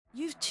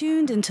You've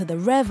tuned into the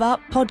RevUP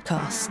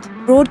podcast,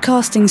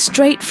 broadcasting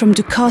straight from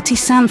Ducati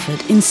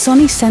Sanford in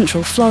sunny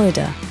central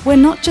Florida. We're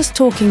not just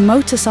talking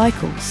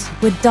motorcycles,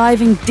 we're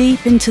diving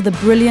deep into the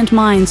brilliant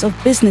minds of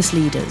business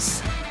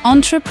leaders,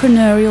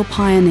 entrepreneurial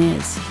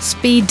pioneers,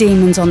 speed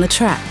demons on the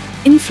track,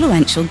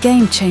 influential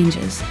game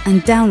changers,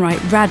 and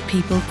downright rad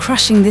people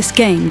crushing this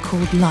game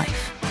called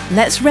life.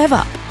 Let's rev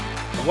up.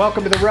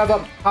 Welcome to the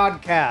RevUP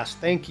podcast.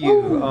 Thank you.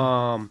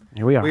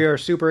 Here we are. We are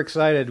super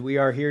excited. We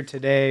are here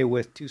today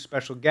with two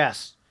special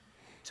guests,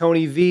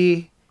 Tony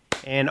V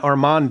and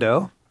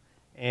Armando.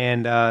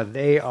 And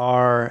they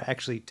are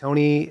actually,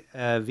 Tony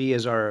V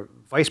is our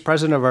vice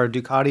president of our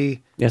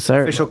Ducati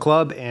official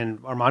club, and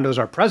Armando is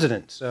our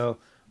president. So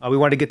we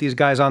wanted to get these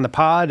guys on the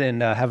pod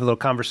and have a little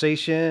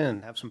conversation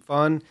and have some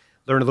fun,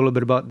 learn a little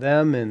bit about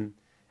them and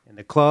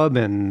the club,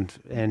 and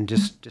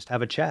just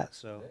have a chat.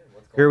 So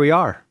here we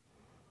are.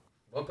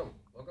 Welcome,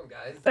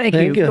 guys. Thank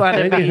you.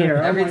 Glad to be here.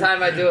 Every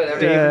time I do it,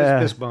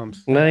 Fist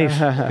bumps. Nice.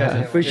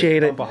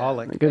 Appreciate it.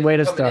 Bumpaholic. Good way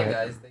to Coming in, start.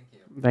 guys. Thank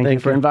you. Thank you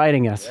for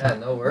inviting us. Yeah,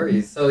 no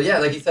worries. So yeah,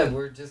 like you said,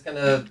 we're just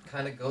gonna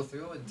kind of go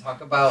through and talk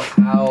about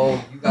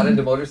how you got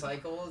into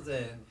motorcycles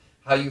and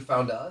how you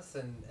found us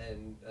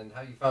and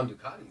how you found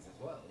Ducatis as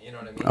well. You know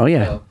what I mean? Oh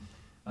yeah.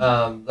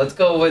 So, let's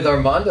go with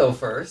Armando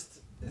first,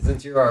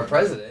 since you're our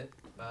president.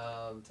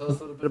 Tell us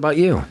a little bit about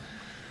you.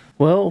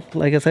 Well,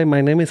 like I said,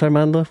 my name is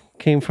Armando.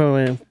 Came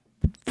from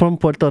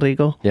Puerto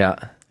Rico. Yeah.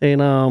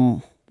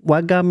 And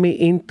what got me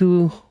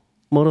into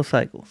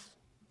motorcycles?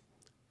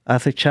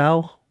 As a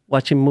child,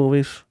 watching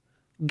movies,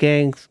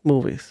 gangs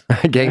movies.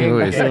 Gang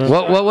movies.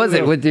 What was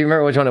it? Do you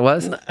remember which one it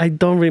was? I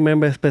don't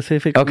remember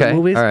specific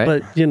movies, all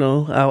right.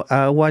 but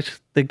I watched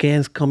the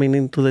gangs coming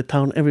into the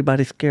town.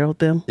 Everybody's scared of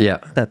them. Yeah.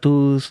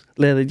 Tattoos,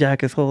 leather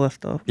jackets, all that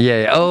stuff.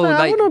 Yeah. Oh, I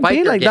like want to be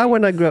biker like that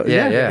when I grow up.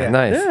 Yeah,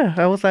 nice. Yeah,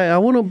 I was like, I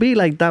want to be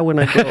like that when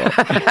I grow up.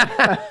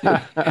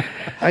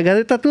 I got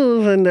the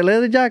tattoos and the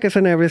leather jackets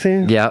and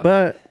everything. Yeah.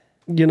 But,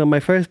 my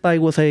first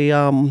bike was a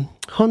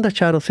Honda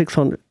Shadow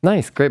 600.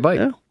 Nice. Great bike.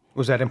 Yeah.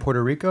 Was that in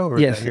Puerto Rico? Or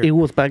Yes, it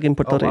was back in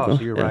Puerto Rico. Wow,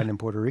 so you're riding in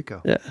Puerto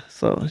Rico. Yeah.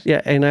 So,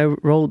 and I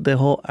rode the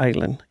whole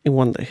island in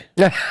one day.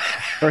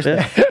 First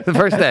day. The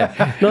first day.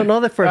 No, not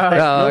the first day. Oh,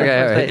 not the okay.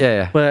 first All right. day.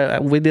 Yeah.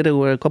 But we did it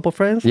with a couple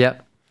friends.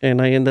 Yeah.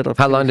 And I ended up.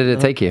 How long did it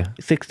take you?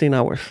 16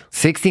 hours.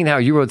 16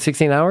 hours? You rode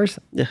 16 hours?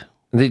 Yeah.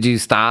 Did you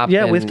stop?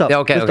 Yeah, we stopped.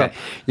 Okay, We okay. stopped.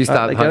 You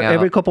stopped, hung out.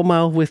 Every couple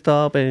miles we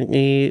stop and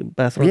eat,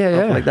 bathroom, Yeah,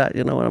 stuff yeah. like that.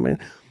 You know what I mean?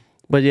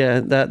 But yeah,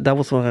 that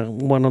was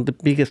one of the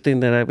biggest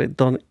things that I've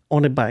done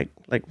on a bike,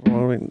 like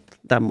rolling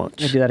that much.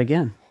 We'll do that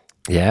again.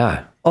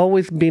 Yeah.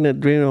 Always been a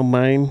dream of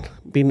mine,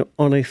 being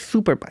on a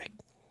super bike.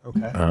 Okay.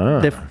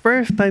 The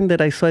first time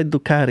that I saw a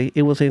Ducati,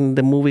 it was in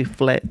the movie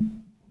Flat.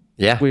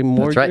 Yeah. With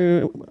That's right.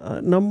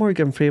 Morgan, not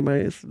Morgan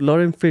Freeman, it's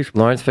Lawrence Fishburne.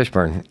 Lawrence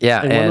Fishburne.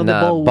 Yeah. And one of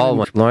the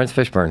Baldwin. Lawrence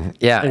Fishburne.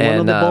 Yeah. And one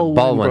of the Baldwin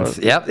Baldwins.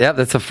 brothers. Yep.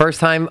 That's the first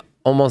time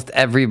almost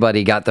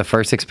everybody got the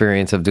first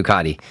experience of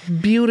Ducati.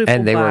 Beautiful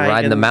And they were bike,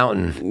 riding the and-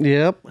 mountain.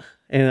 Yep.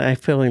 And I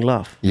fell in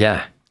love.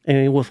 Yeah. And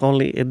it was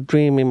only a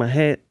dream in my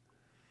head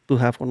to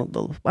have one of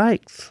those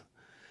bikes.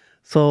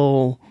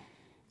 So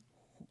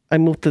I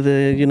moved to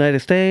the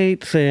United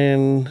States,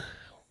 and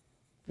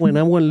when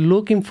I went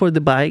looking for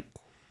the bike,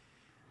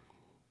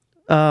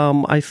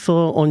 I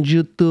saw on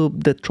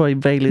YouTube the Troy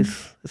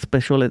Bayliss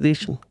special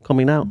edition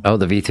coming out. Oh,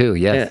 the V2.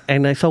 Yes.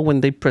 And I saw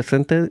when they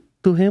presented it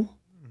to him,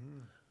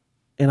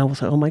 and I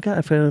was like, oh my God,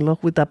 I fell in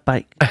love with that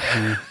bike.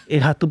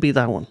 It had to be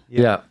that one.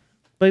 Yeah.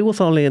 But it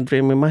was only a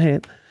dream in my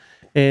head.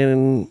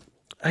 And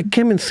I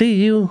came and see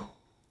you.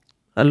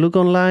 I look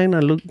online. I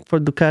look for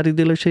Ducati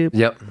dealership.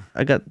 Yep.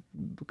 I got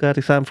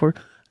Ducati Sanford.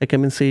 I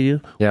came and see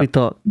you. Yep. We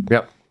talked.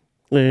 Yep.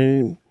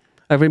 And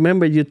I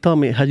remember you told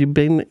me, have you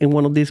been in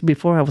one of these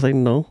before? I was like,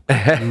 no.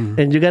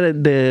 And you got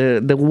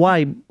the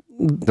white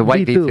The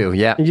white V2,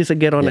 yeah. And you said,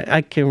 get on it.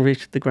 I can't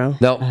reach the ground.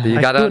 No,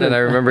 you got on and I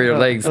remember your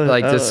legs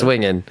like just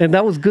swinging. And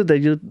that was good that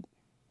you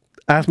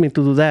asked me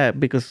to do that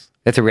because...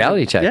 It's a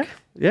reality check. Yeah,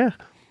 yeah.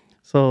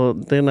 So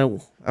then I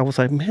was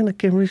like, man, I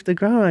can't reach the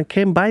ground. I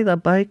can't buy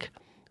that bike.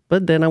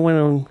 But then I went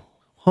on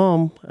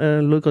home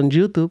and looked on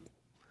YouTube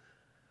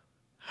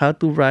how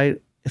to ride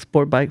a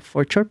sport bike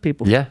for short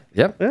people. Yeah.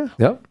 Yep. Yeah.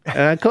 Yep.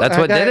 That's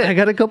what did it. I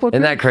got a couple.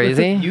 Isn't that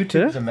crazy?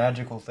 YouTube's a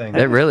magical thing.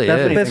 It really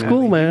is. That's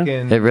cool, man.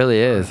 It really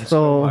is. So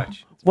So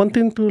much. one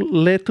thing to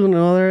led to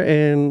another,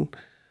 and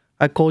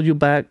I called you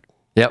back,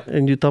 Yep.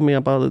 and you told me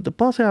about the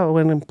deposit. I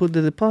went and put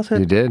the deposit.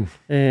 You did.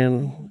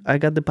 And I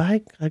got the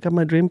bike. I got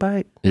my dream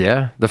bike,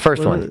 Yeah. The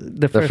first Well, one.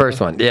 the first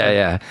one.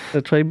 Yeah.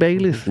 the Troy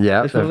Bayliss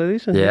Yeah. special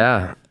edition.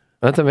 Yeah.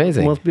 That's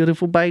amazing. Most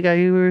beautiful bike I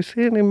ever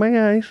seen in my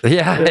eyes.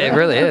 Yeah, it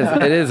really is.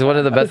 It is one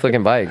of the best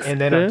looking bikes. And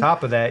then on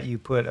top of that, you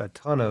put a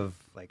ton of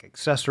like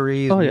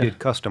accessories. Oh, You yeah. did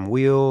custom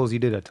wheels. You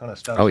did a ton of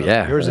stuff. Oh, So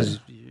yeah. Yours is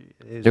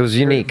It was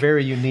unique.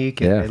 Very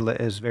unique. Yeah. And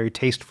it is very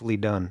tastefully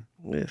done.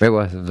 Yes. It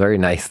was very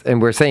nice. And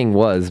we're saying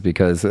was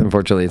because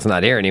unfortunately it's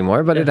not here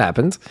anymore, but it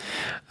happens.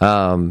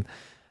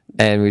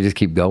 And we just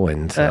keep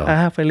going. So I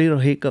have a little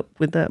hiccup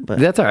with that, but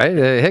that's all right.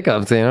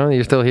 Hiccups,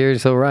 you're still here, you're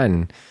still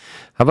riding.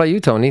 How about you,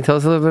 Tony? Tell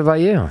us a little bit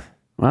about you.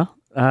 Well,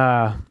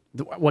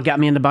 What got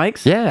me into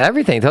bikes? Yeah,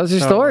 everything. Tell us your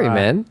story,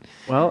 man.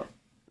 Well,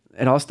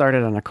 it all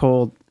started on a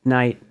cold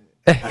night.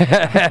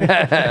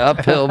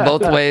 Uphill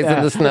both ways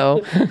in the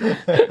snow.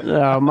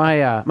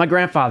 My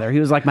grandfather, he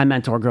was like my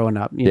mentor growing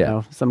up. You Yeah.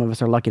 know, some of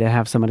us are lucky to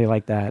have somebody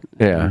like that.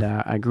 Yeah. And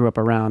I grew up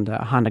around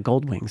Honda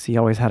Goldwings. He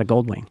always had a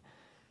Goldwing.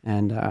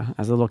 And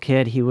as a little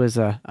kid, he was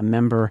a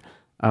member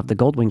of the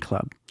Goldwing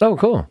Club. Oh,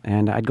 cool.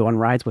 And I'd go on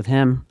rides with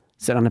him,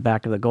 sit on the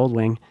back of the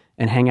Goldwing,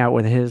 and hang out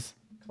with his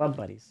club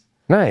buddies.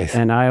 Nice.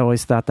 And I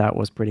always thought that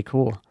was pretty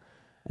cool.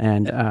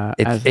 And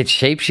It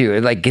shapes you.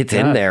 It like gets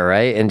in there,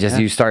 right? And just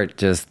you start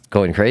just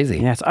going crazy.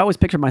 yeah, so I always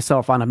pictured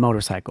myself on a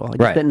motorcycle. I just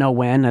Right. didn't know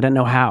when, I didn't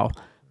know how,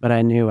 but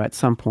I knew at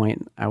some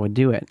point I would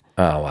do it.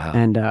 Oh, wow.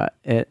 And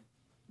it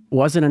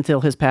wasn't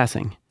until his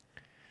passing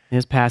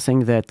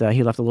that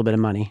he left a little bit of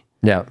money.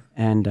 Yeah.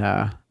 And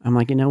I'm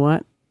like, you know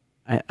what?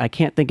 I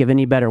can't think of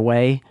any better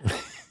way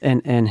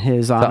in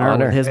his honor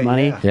honor. with his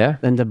money Yeah.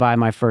 than to buy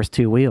my first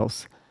two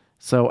wheels.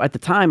 So at the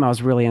time, I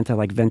was really into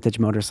like vintage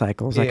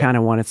motorcycles. I kind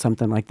of wanted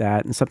something like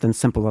that and something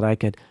simple that I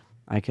could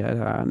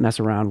mess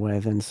around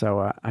with. And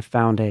so I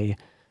found a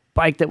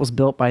bike that was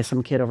built by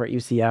some kid over at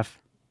UCF,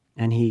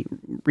 and he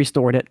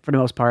restored it for the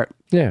most part.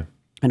 Yeah.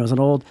 And it was an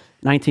old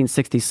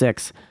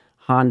 1966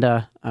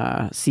 Honda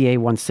CA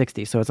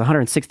 160. So it's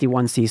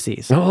 161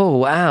 cc's. Oh,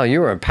 wow. You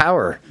were a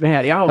power.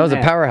 Man, That was a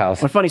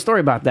powerhouse. Well, funny story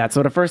about that.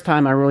 So the first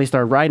time I really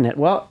started riding it,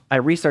 well, I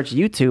researched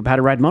YouTube how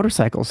to ride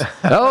motorcycles.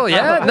 Oh,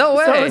 yeah? No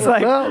way. So it's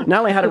like not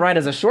only how to ride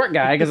as a short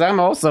guy, because I'm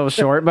also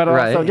short, but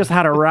also Right. just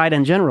how to ride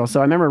in general.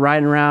 So I remember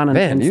riding around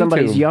in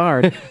somebody's YouTube.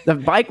 yard. The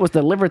bike was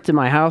delivered to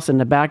my house in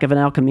the back of an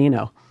El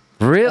Camino.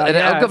 Really? An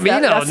El Camino.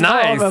 That's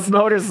Nice. all of a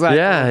motorcycle.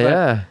 Yeah, but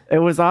yeah. It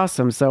was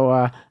awesome.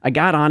 So I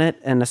got on it,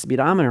 and the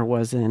speedometer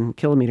was in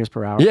kilometers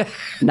per hour. Yeah.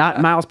 Not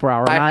miles per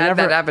hour. I And had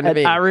that happen to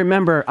me. I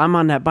remember I'm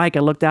on that bike.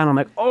 I look down. I'm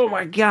like, oh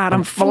my God,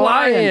 I'm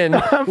flying.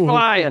 I'm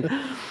flying.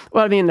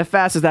 Well, I mean, the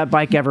fastest that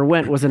bike ever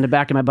went was in the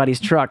back of my buddy's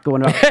truck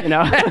going up, you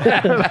know.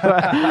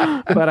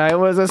 but it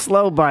was a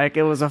slow bike.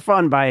 It was a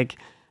fun bike.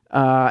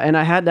 And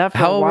I had that for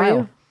How a old were while.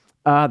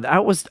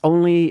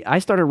 you? I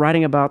started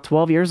riding about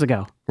 12 years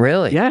ago.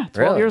 Really? Yeah, 12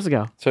 Really? years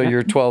ago. So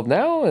you're 12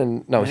 now?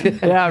 And no.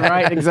 Yeah,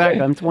 right,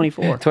 exactly. I'm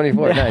 24.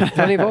 24. Nice.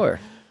 24.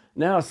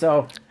 No,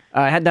 so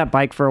I had that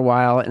bike for a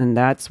while, and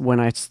that's when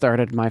I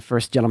started my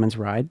first gentleman's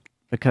ride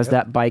because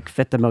that bike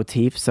fit the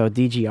motif. So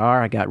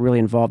DGR, I got really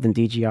involved in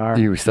DGR.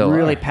 You still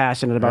really are.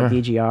 passionate about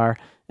DGR,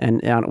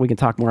 and we can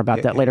talk more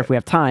about that later if we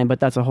have time. But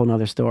that's a whole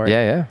nother story.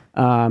 Yeah,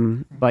 yeah.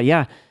 But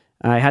yeah,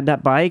 I had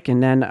that bike,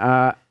 and then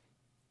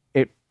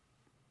it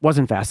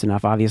wasn't fast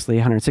enough. Obviously,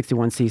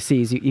 161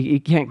 cc's. You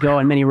can't go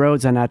on many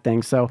roads on that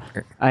thing. So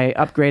I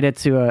upgraded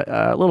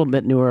to a little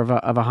bit newer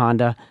of a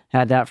Honda.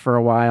 Had that for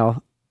a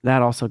while.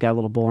 That also got a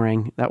little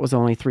boring. That was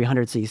only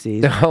 300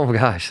 cc's. Oh,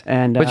 gosh.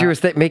 And, but you were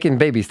making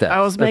baby steps. I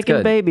was That's making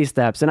good. baby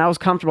steps, and I was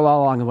comfortable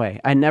all along the way.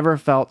 I never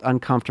felt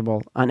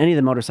uncomfortable on any of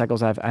the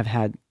motorcycles I've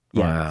had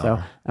yet. Wow.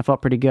 So I felt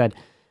pretty good.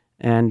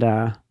 And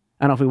I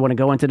don't know if we want to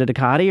go into the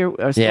Ducati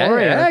or story.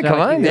 Yeah, or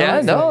come on.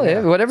 Yeah, no, yeah,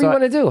 whatever you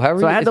want to do.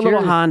 However, So I had the it's little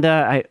yours.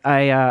 Honda.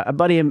 A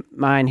buddy of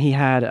mine, he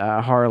had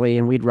a Harley,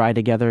 and we'd ride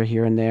together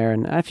here and there,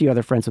 and a few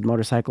other friends with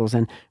motorcycles.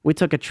 And we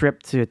took a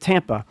trip to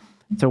Tampa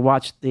to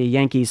watch the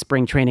Yankees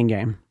spring training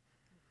game.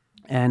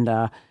 And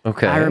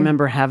Okay. I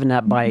remember having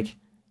that bike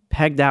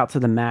pegged out to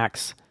the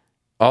max.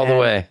 All the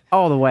way.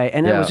 All the way.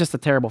 And it Yeah. was just a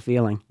terrible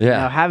feeling. Yeah.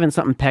 You know, having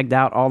something pegged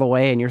out all the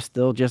way and you're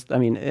still just, I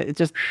mean, it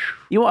just,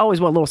 you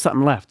always want a little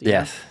something left. you know?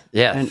 Yes.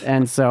 Yes.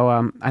 And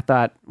so I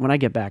thought, when I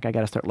get back, I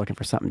got to start looking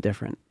for something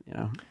different, you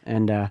know.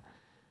 And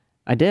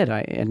I did.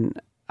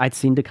 I'd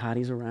seen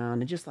Ducatis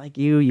around, and just like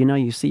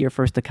you see your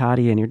first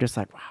Ducati, and you're just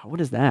like, wow, what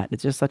is that?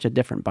 It's just such a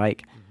different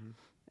bike. Mm-hmm.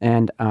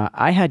 And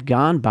I had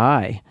gone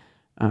by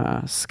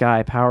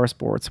Sky Power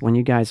Sports when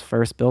you guys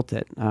first built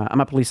it. I'm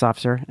a police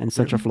officer in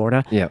Central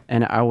Florida, Yeah.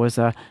 and I was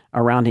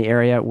around the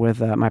area with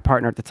my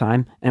partner at the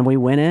time, and we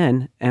went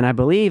in, and I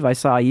believe I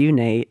saw you,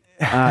 Nate.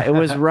 It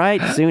was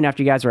right soon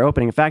after you guys were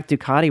opening. In fact,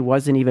 Ducati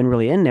wasn't even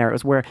really in there. It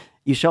was where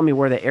you showed me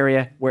where the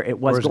area where it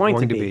was going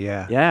to be.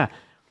 Yeah. Yeah.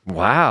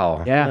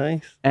 Wow. Yeah.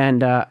 Nice.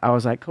 And I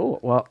was like, cool.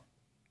 Well,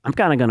 I'm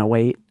kind of going to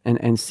wait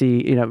and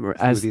see, See what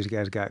these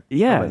guys got.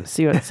 coming.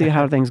 see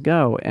how things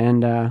go.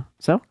 And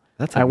so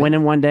That's I went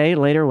in one day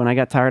later when I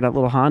got tired of that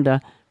little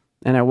Honda,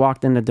 and I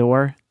walked in the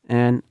door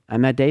and I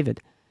met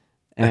David.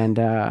 And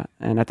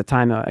at the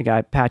time, a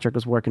guy, Patrick,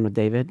 was working with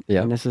David.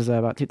 Yeah. And this is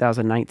about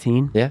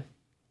 2019. Yeah.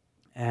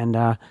 And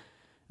I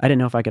didn't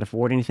know if I could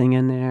afford anything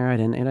in there. I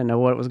didn't know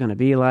what it was going to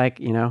be like,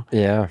 you know.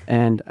 Yeah.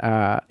 And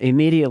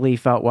immediately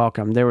felt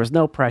welcome. There was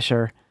no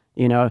pressure.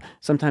 You know,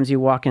 sometimes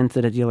you walk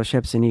into the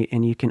dealerships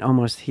and you can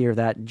almost hear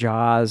that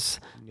Jaws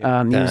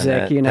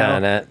music. You know,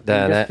 you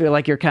just feel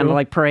like you're kind of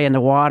like prey in the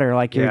water,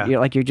 like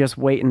you're just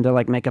waiting to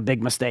like make a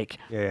big mistake.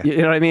 Yeah. You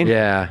know what I mean?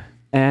 Yeah.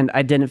 And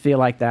I didn't feel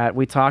like that.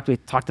 We talked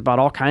about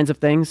all kinds of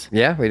things.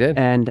 Yeah, we did.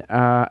 And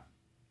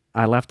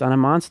I left on a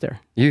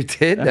Monster. You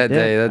did I that did.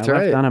 day. That's I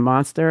right. left on a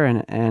Monster,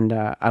 and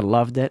I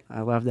loved it.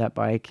 I loved that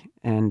bike,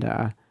 and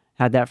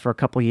had that for a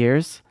couple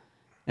years.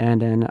 And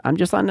then I'm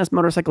just on this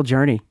motorcycle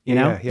journey, you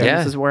know? Yeah.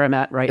 This is where I'm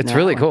at right now. It's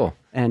really cool.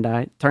 And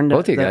I turned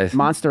Both the you guys.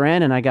 Monster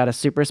in, and I got a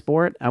Super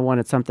Sport. I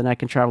wanted something I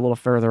can travel a little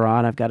further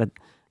on. I've got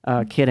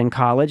a kid in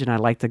college, and I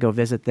like to go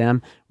visit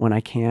them when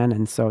I can.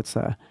 And so it's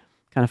kind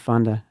of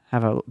fun to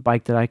have a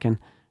bike that I can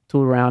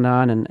tool around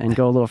on and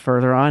go a little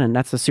further on. And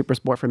that's the Super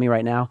Sport for me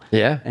right now.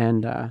 Yeah.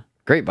 And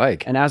Great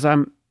bike. and as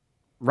I'm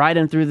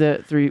riding through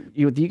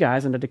you with you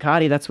guys in the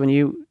Ducati, that's when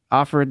you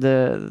offered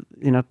the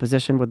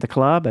position with the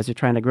club as you're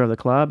trying to grow the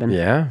club. And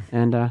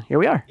here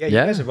we are. Yeah, you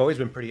guys have always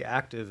been pretty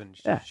active and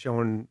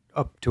showing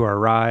up to our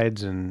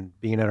rides and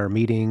being at our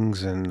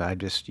meetings. And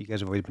you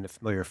guys have always been a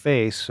familiar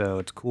face. So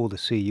it's cool to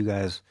see you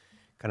guys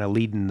kind of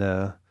leading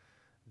the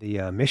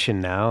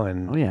mission now.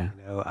 And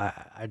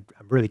I'm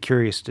really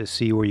curious to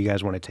see where you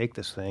guys want to take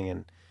this thing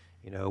and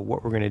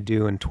what we're going to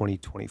do in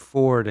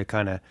 2024 to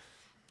kind of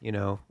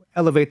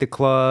elevate the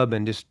club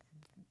and just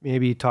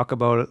maybe talk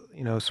about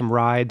some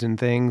rides and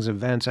things,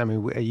 events. I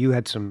mean, you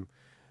had some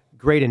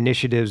great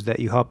initiatives that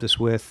you helped us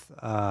with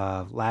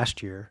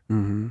last year.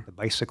 The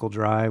bicycle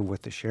drive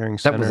with the sharing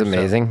center. That was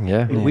amazing.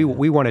 So,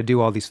 we want to do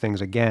all these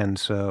things again.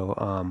 So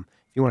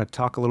if you want to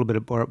talk a little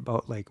bit more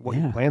about like what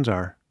your plans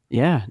are.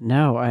 Yeah,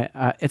 no,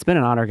 it's been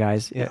an honor,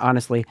 guys. Yeah.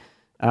 Honestly,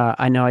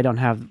 I know I don't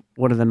have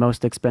one of the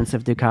most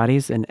expensive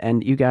Ducatis,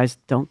 and you guys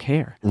don't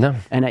care. No.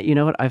 And you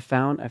know what I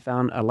found? I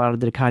found a lot of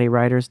the Ducati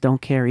riders don't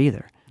care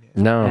either.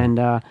 No. And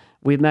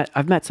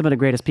I've met some of the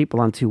greatest people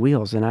on two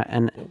wheels,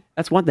 and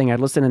that's one thing. I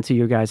listened to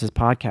your guys'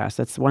 podcast.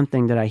 That's one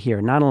thing that I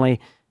hear. Not only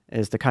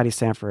is Ducati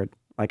Sanford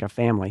like a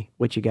family,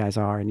 which you guys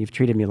are, and you've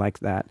treated me like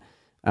that.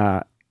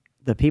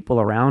 The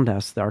people around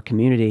us, our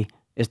community,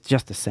 is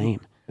just the same.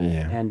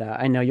 Yeah. And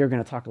I know you're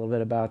going to talk a little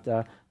bit about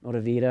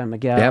Motivita,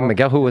 Miguel. Yeah,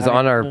 Miguel, who was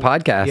on our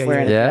podcast.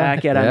 Wearing a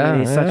jacket. I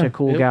mean, he's such a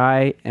cool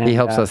guy. And, he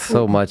helps us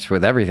so much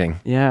with everything.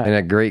 Yeah. And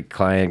a great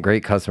client,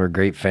 great customer,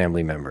 great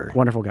family member.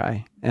 Wonderful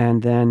guy.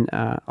 And then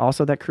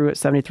also that crew at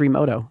 73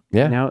 Moto.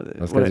 Yeah,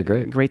 those guys are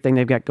great. Great thing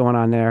they've got going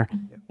on there.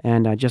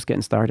 And just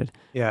getting started.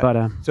 Yeah.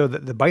 But so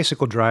the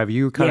bicycle drive,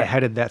 you kind of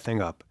headed that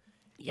thing up.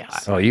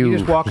 Yes. Oh, you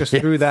just walk us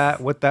through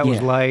that, what that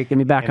was like. Get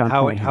me back and on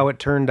point how it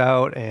turned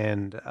out,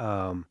 and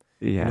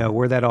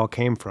where that all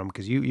came from,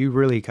 because you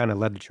really kind of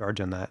led the charge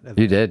on that.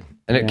 You did,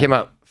 and it came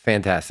out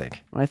fantastic.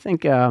 I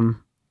think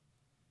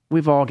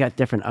we've all got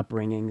different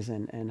upbringings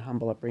and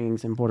humble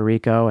upbringings in Puerto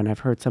Rico, and I've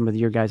heard some of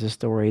your guys'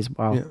 stories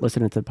while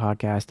listening to the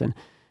podcast,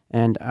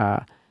 and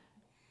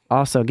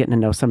also getting to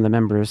know some of the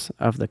members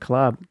of the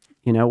club.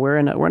 We're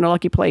in a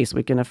lucky place.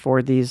 We can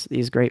afford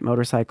these great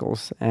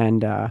motorcycles,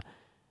 and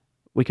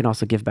we can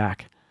also give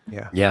back.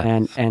 Yeah.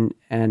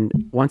 And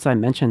once I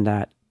mentioned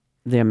that,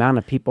 the amount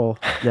of people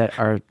that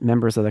are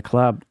members of the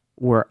club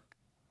were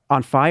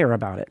on fire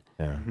about it.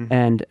 Yeah.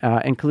 And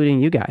including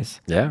you guys.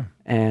 Yeah.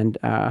 And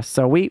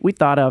so we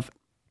thought of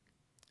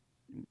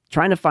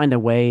trying to find a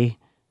way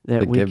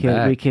that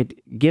we could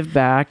give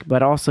back,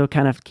 but also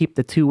kind of keep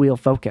the two-wheel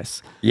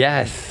focus.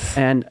 Yes.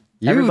 And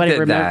everybody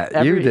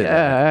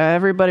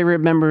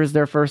remembers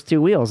their first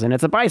two wheels, and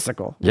it's a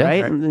bicycle,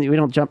 right? And we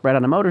don't jump right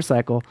on a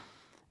motorcycle.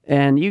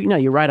 And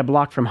you ride a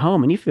block from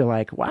home, and you feel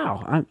like,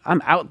 wow,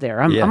 I'm out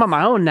there. I'm on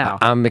my own now.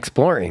 I'm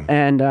exploring.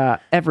 And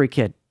every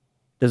kid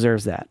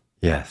deserves that.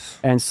 Yes.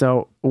 And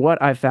so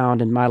what I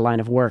found in my line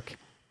of work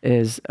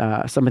is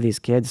some of these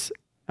kids,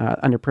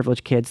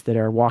 underprivileged kids that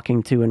are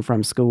walking to and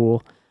from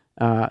school,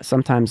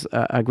 sometimes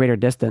a greater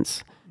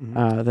distance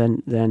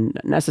than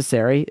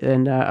necessary,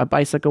 and a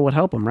bicycle would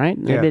help them, right?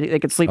 Yeah. Maybe they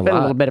could sleep in a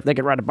little bit if they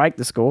could ride a bike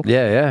to school.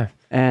 Yeah.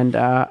 And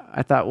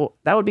I thought, well,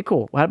 that would be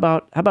cool. How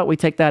about we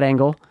take that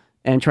angle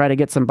and try to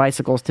get some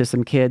bicycles to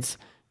some kids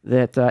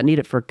that need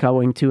it for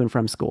going to and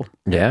from school.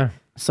 Yeah.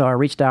 So I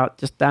reached out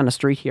just down the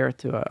street here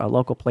to a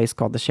local place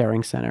called the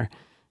Sharing Center,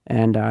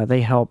 and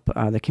they help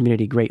the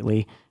community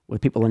greatly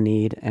with people in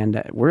need.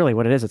 And really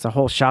what it is, it's a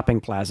whole shopping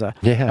plaza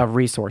of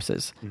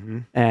resources,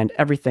 and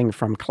everything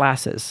from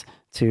classes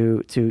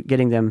to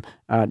getting them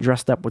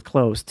dressed up with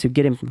clothes, to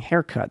getting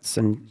haircuts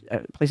and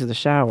places to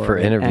shower. For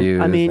interviews.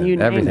 And, I mean, you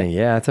name everything. it.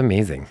 Yeah, it's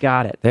amazing.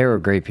 Got it. They were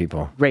great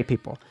people. Great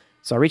people.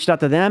 So I reached out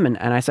to them and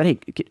I said, hey,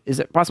 is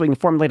it possible you can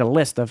formulate a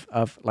list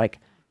of like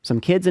some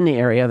kids in the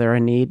area that are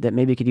in need that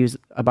maybe could use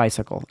a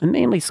bicycle, and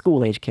mainly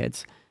school-age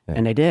kids. Yeah.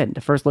 And they did.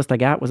 The first list I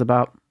got was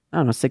about,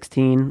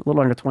 16, a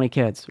little under 20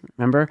 kids.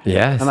 Remember?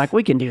 Yes. I'm like,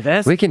 we can do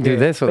this. We can do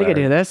this. We can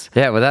do this.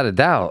 Yeah, without a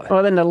doubt.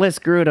 Well, then the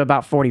list grew to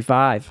about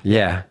 45.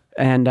 Yeah.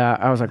 And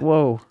I was like,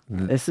 whoa,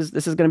 this is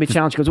going to be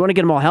challenging, because we want to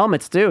get them all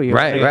helmets too.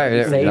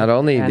 Right. Safe. Not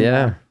only,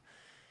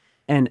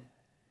 and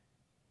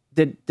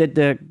did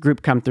the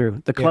group come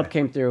through? The club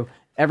came through.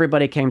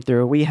 Everybody came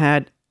through. We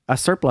had a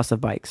surplus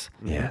of bikes.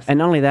 Yes. And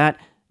not only that,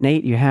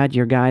 Nate, you had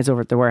your guys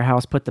over at the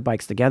warehouse put the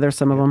bikes together,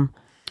 some of them.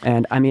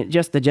 And I mean,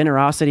 just the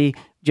generosity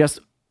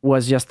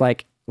was just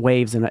like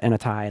waves in a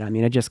tide. I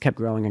mean, it just kept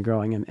growing and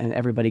growing, and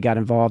everybody got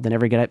involved, and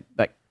everybody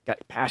got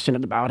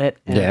passionate about it.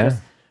 And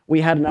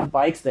we had enough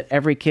bikes that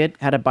every kid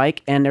had a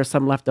bike, and there's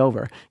some left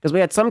over. Because we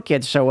had some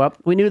kids show up.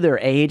 We knew their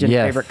age and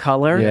favorite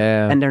color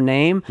and their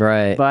name.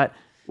 Right. But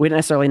we didn't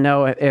necessarily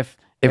know if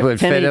It would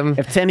fit him.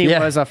 If Timmy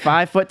was a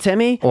 5-foot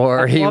Timmy,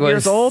 or at he 12 was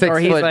years old, 6 or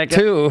he's foot like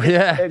 2.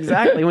 Yeah.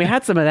 Exactly. And we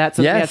had some of that.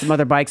 So we had Yes. some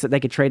other bikes that they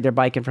could trade their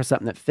bike in for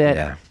something that fit.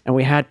 Yeah. And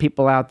we had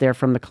people out there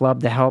from the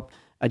club to help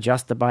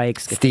adjust the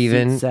bikes. Get the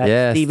Steven, seat set.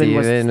 yeah, Steven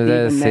was there,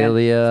 man.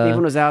 Celia.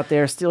 Steven was out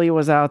there. Celia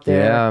was out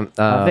there.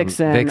 Yeah,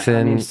 Vixen. Vixen.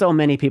 I mean, so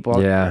many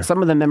people. Yeah.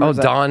 Some of the members.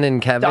 Don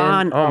and Kevin.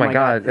 Don. Oh, my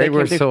God. They were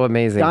came through. so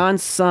amazing.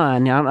 Don's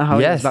son, I don't know how he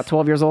was, Yes. about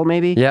 12 years old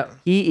maybe. Yep.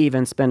 He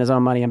even spent his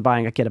own money on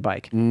buying a kid a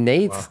bike.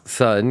 Nate's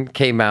son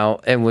came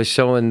out and was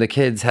showing the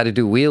kids how to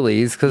do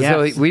wheelies because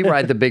Yes. we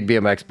ride the big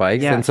BMX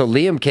bikes, and Yes. so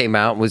Liam came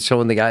out and was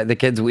showing the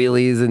kids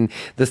wheelies and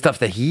the stuff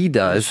that he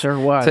does Sure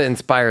was. to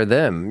inspire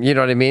them. You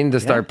know what I mean? To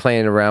start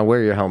playing around.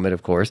 Wear your helmet,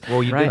 of course.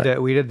 Well, you Right. did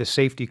that. We did the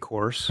safety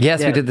course. Yes,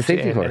 Yeah. we did the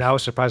safety and, course. and I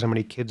was surprised how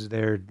many kids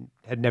there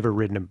had never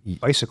ridden a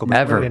bicycle before.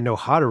 Ever. They didn't know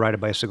how to ride a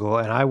bicycle.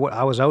 And I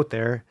was out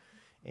there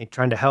and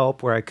trying to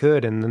help where I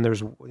could. And then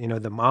there's,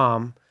 the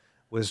mom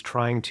was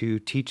trying to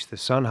teach the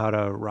son how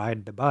to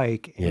ride the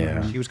bike. And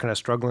Yeah. she was kind of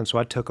struggling. So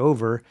I took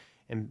over.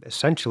 And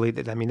essentially,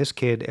 this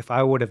kid, if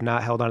I would have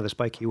not held onto this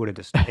bike, he would have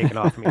just taken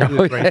off.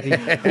 I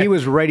mean, he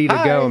was ready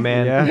to go,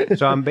 man. Yeah.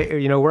 So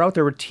we're out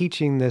there, we're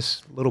teaching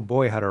this little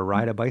boy how to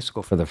ride a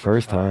bicycle For the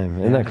first time.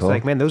 Isn't that It's cool?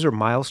 like, man, those are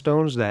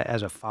milestones that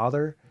as a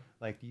father,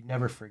 like you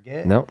never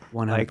forget. Nope.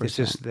 Like it's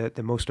just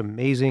the most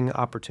amazing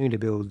opportunity to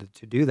be able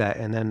to do that.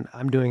 And then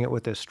I'm doing it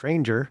with a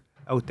stranger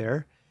out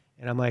there,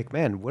 and I'm like,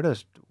 man, what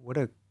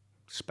a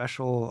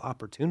special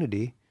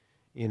opportunity.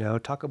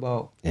 Talk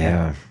about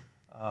Yeah.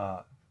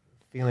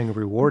 feeling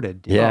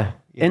rewarded. Yeah.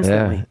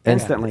 Instantly. Yeah.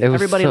 Instantly. It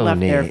was Everybody so left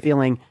there neat.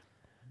 feeling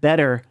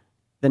better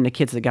than the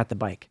kids that got the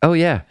bike. Oh,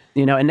 yeah.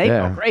 And they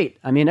Yeah. felt great.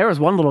 I mean, there was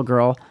one little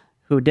girl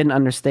who didn't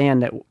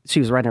understand that she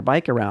was riding her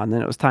bike around.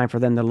 Then it was time for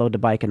them to load the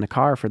bike in the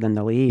car for them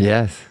to leave.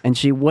 Yes. And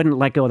she wouldn't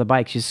let go of the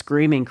bike. She's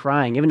screaming,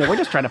 crying, even though we're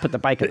just trying to put the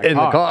bike in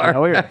the car.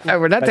 We're not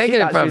but taking she it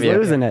thought from she's you.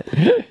 losing it.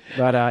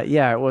 But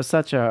it was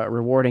such a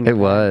rewarding. It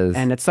was.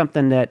 And it's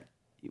something that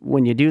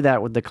when you do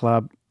that with the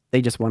club,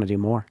 they just want to do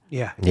more.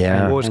 Yeah.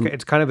 Yeah. Well,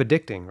 it's kind of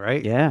addicting,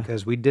 right? Yeah.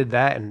 Because we did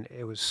that and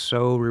it was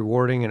so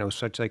rewarding and it was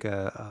such like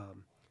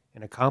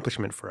an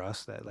accomplishment for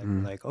us that we're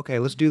like, okay,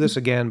 let's do this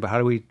again, but how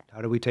do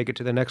we take it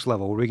to the next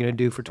level? What are we going to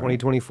do for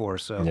 2024?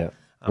 So Yeah.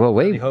 I'm Well,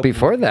 really wait, hoping-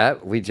 before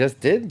that, we just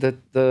did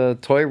the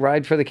toy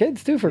ride for the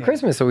kids too for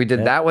Christmas. So we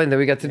did that one, then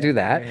we got to do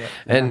that.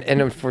 And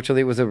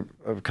unfortunately, it was a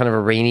kind of a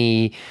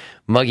rainy,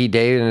 muggy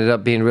day. It ended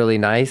up being really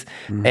nice.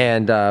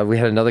 And we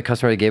had another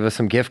customer that gave us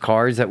some gift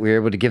cards that we were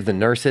able to give the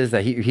nurses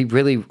that he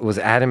really was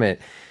adamant.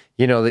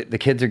 The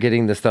kids are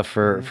getting the stuff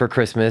for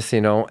Christmas,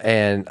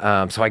 and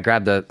so I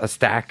grabbed a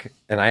stack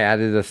and I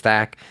added a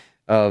stack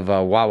of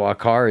Wawa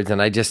cards,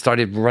 and I just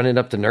started running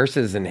up to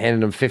nurses and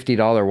handing them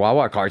 $50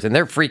 Wawa cards, and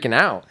they're freaking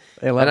out.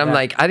 They love And I'm that.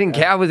 like, I didn't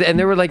care. And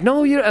they were like,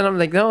 no, you. And I'm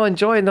like, no,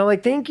 enjoy. And they're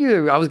like, thank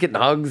you. I was getting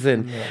hugs,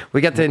 and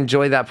we got to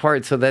enjoy that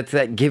part. So that's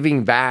that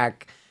giving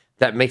back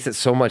that makes it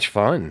so much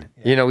fun.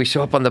 We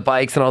show up on the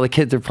bikes, and all the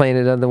kids are playing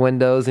it on the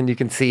windows, and you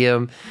can see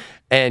them.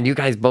 And you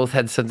guys both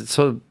had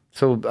so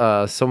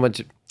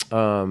much.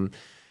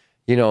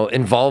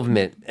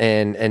 Involvement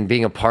and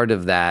being a part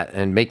of that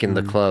and making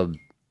the club,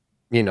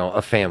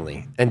 a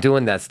family and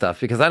doing that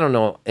stuff, because I don't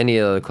know any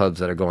other clubs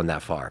that are going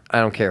that far. I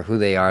don't care who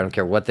they are. I don't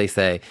care what they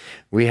say.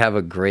 We have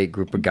a great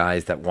group of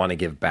guys that want to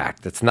give back.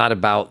 That's not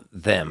about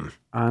them.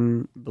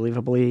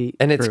 Unbelievably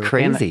And it's true.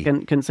 crazy.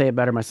 Couldn't say it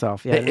better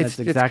myself. Yeah, It's that's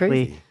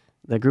exactly crazy.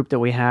 the group that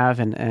we have.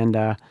 And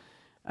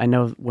I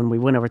know when we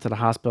went over to the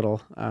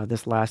hospital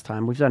this last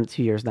time, we've done it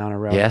 2 years now in a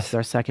row. Yes. It's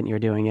our second year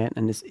doing it.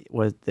 And this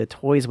was the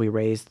toys we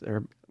raised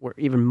were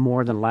even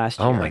more than last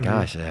year. Oh my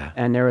gosh, yeah.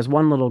 And there was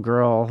one little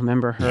girl,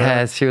 remember her?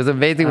 Yes, she was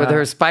amazing with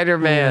her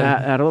Spider-Man.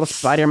 Had a little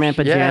Spider-Man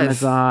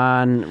pajamas Yes.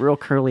 on, real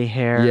curly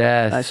hair.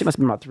 Yes. She must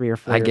have been about 3 or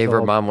 4 I years gave her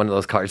old. mom one of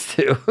those cards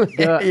too.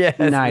 Nice, that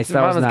was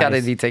Mama's got to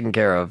nice. be taken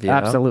care of.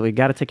 Absolutely,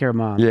 got to take care of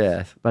mom.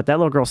 Yes. But that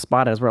little girl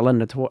spotted as we're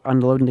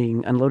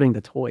unloading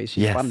the toys.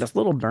 She Yes. spotted this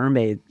little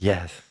mermaid,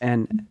 Yes.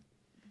 and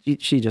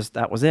she just,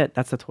 that was it.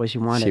 That's the toy she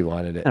wanted. She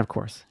wanted it. And of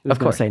course, who's Of going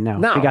to course. say no?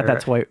 No, She got that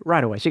right. toy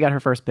right away. She got her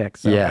first pick.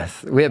 So.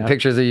 Yes. We had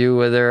pictures of you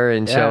with her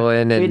and Yeah.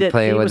 showing We and did-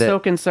 playing She with was it. so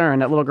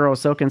concerned. That little girl was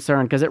so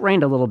concerned because it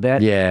rained a little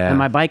bit. Yeah. And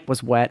my bike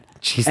was wet.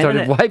 She And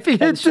then started wiping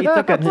and it she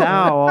took a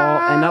towel,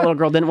 and that little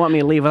girl didn't want me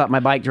to leave without my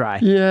bike dry.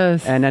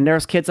 Yes. And then there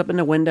was kids up in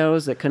the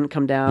windows that couldn't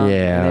come down.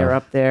 Yeah. And they were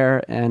up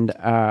there, and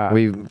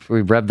we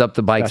revved up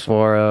the bikes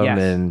for them. yes.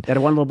 And That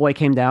one little boy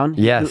came down.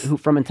 Yes. Who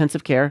from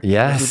intensive care.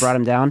 Yes. We brought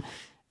him down,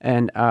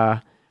 and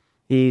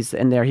he's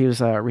in there. He was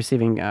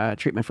receiving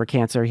treatment for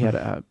cancer. He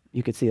had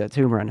you could see a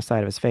tumor on the side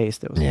of his face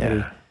that was Yeah.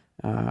 pretty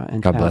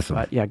intense. God bless him.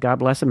 But yeah, God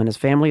bless him and his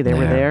family. They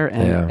were Yeah, there,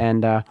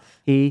 and yeah.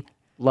 he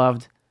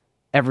loved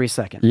every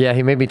second. yeah,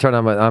 he made me turn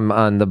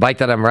on the bike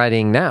that I'm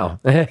riding now.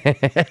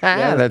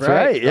 That's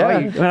right. Yeah. Oh,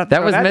 you have to that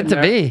throw was that meant in to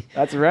there. be.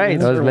 That's right.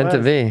 That was Sure meant to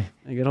be.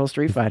 A good old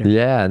Street Fighter.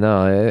 Yeah,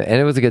 no,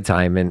 and it was a good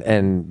time.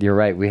 And you're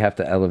right. We have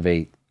to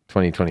elevate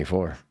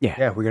 2024.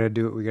 Yeah, we got to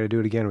do it. We got to do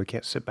it again. We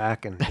can't sit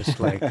back and just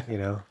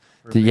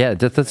Yeah,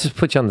 let's just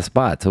put you on the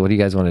spot. So what do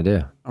you guys want to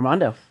do?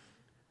 Armando.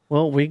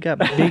 Well, we got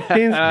big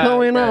things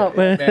going up,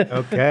 man.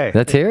 Okay.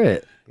 Let's hear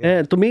it.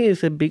 And to me,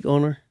 it's a big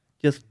honor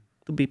just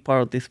to be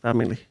part of this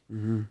family.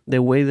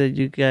 The way that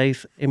you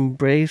guys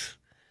embrace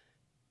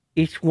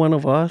each one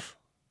of us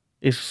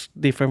is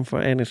different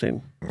for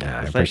anything. Yeah,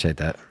 I It's appreciate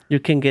that. You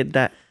can get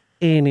that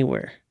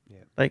anywhere.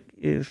 Like,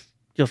 it's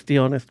just the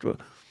honest truth.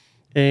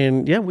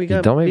 And yeah, we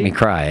got. Don't make me big-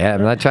 cry. Yeah,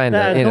 I'm not trying to,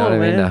 Nah, you know come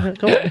what I mean? on, No. man.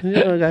 Come on,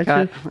 you know, I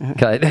got you.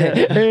 Cut.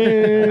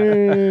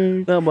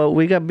 No, but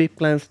we got big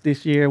plans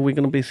this year. We're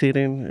gonna be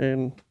sitting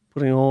and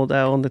putting all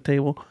that on the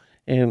table,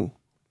 and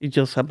it's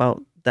just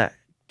about that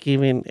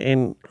giving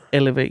and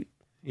elevate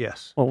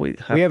Yes. what we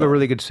have. We have a done.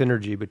 really good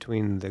synergy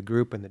between the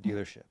group and the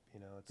dealership. You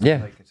know, it's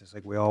Yeah. like, it's just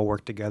like we all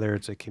work together.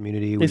 It's a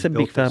community. It's a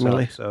built big this up,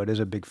 family. so it is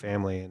a big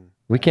family. And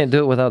We can't do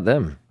it without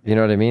them. You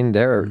know what I mean?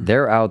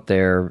 They're out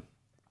there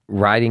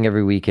riding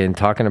every weekend,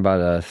 talking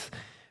about us,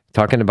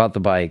 talking about the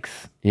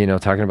bikes, you know,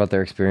 talking about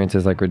their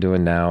experiences like we're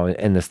doing now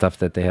and the stuff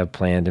that they have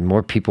planned. And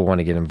more people want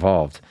to get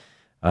involved.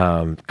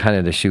 Kind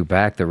of to shoot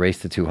back, the Race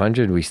to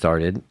 200 we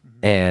started,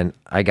 and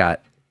I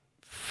got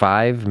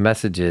 5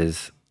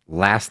 messages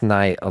last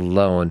night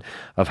alone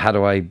of how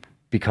do I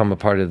become a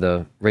part of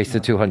the Race to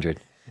 200.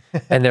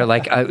 And they're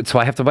like, so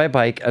I have to buy a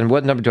bike. And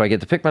what number do I get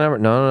to pick my number?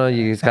 No,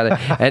 you just got to.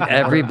 And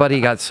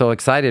everybody got so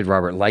excited.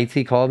 Robert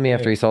Lightsey called me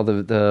after he saw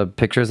the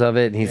pictures of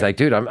it. And he's like,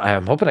 dude,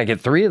 I'm hoping I get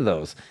 3 of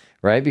those,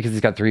 right? Because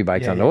he's got 3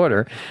 bikes on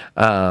order.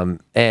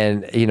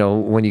 And, you know,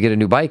 when you get a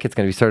new bike, it's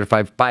going to be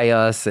certified by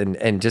us.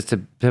 And just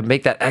to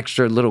make that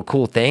extra little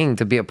cool thing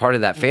to be a part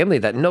of that family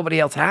that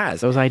nobody else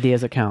has. Those ideas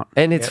that count.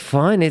 And it's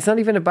fun. It's not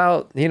even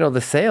about, you know,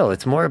 the sale.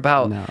 It's more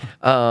about,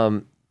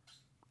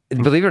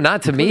 believe it or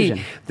not, to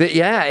me,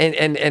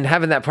 and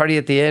having that party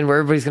at the end where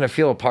everybody's going to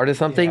feel a part of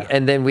something. Yeah.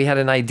 And then we had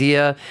an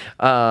idea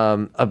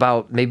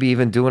about maybe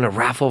even doing a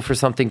raffle for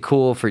something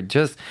cool for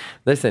just,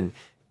 listen,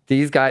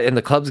 these guys, and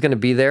the club's going to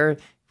be there.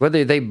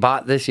 Whether they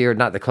bought this year or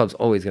not, the club's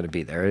always going to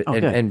be there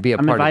and be a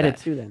I'm part of invited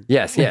that. too then.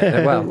 Yes,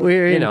 yeah. Well,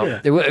 We're you in. know,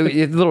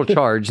 a little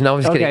charge. No,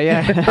 I'm just kidding.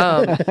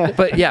 yeah.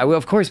 But yeah, well,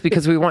 of course,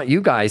 because we want you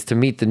guys to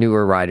meet the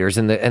newer riders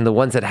and the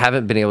ones that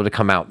haven't been able to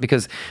come out,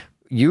 because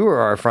you are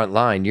our front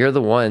line. You're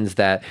the ones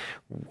that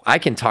I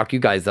can talk you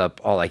guys up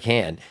all I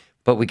can,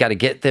 but we got to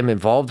get them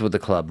involved with the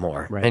club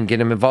more and get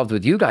them involved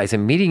with you guys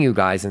and meeting you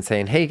guys and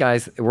saying, hey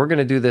guys, we're going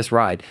to do this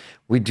ride.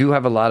 We do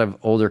have a lot of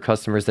older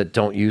customers that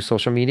don't use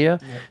social media.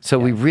 So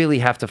we really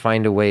have to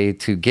find a way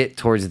to get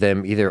towards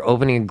them, either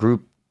opening a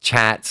group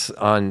chats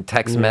on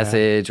text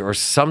message or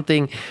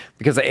something,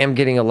 because I am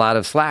getting a lot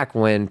of slack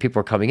when people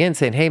are coming in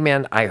saying, hey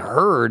man, I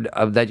heard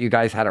that you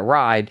guys had a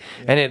ride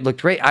and it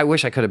looked great. I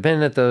wish I could have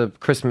been at the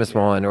Christmas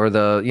one or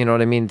the, you know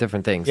what I mean?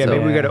 Different things. yeah, So-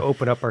 maybe we got to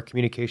open up our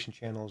communication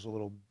channels a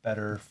little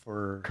better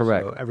for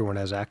Correct. so everyone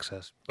has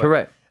access. But,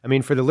 Correct. I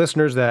mean, for the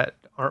listeners that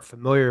aren't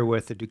familiar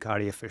with the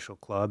Ducati Official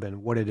Club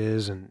and what it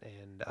is and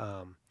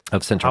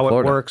Of Central how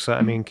Florida. it works,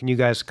 I mean, can you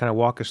guys kind of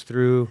walk us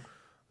through,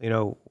 you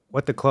know,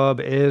 what the club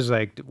is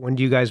like? When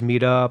do you guys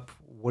meet up?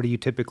 What do you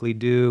typically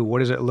do? What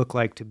does it look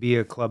like to be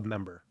a club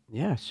member?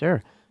 Yeah,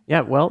 sure.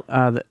 Yeah, well,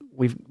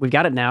 we've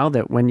got it now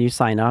that when you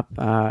sign up,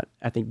 I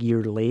think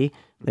yearly,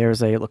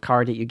 there's a little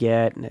card that you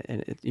get,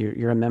 and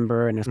you're a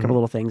member, and there's a couple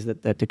little things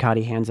that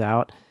Ducati hands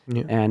out.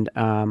 Yeah.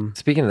 And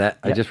Speaking of that,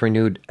 I just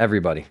renewed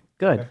everybody.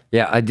 good.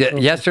 Yeah, I did.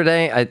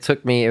 Yesterday,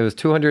 it was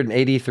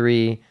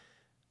 283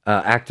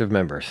 active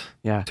members.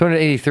 Yeah.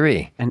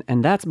 283.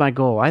 And that's my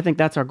goal. I think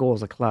that's our goal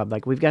as a club.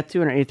 Like, we've got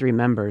 283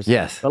 members.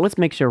 Yes. But let's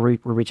make sure we're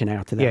reaching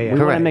out to them. Yeah, yeah. We want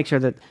to Correct. make sure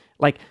that,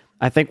 like,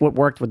 I think what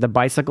worked with the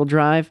bicycle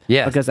drive,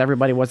 Yes. because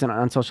everybody wasn't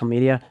on social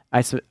media,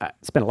 I spent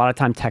a lot of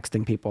time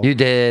texting people. You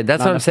did. That's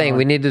Not what I'm enough saying. hour.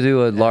 We need to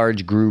do a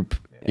large group.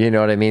 You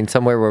know what I mean?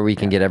 Somewhere where we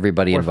can get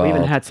everybody Or if we involved.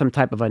 even had some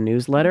type of a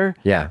newsletter,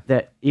 Yeah.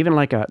 that even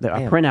like a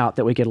printout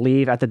that we could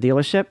leave at the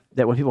dealership,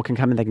 that when people can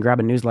come in, they can grab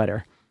a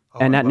newsletter.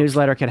 And that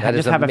newsletter could That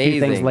just is have a few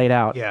things amazing. laid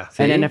out. Yeah.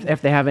 And then See?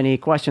 if they have any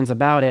questions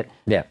about it,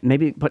 Yeah.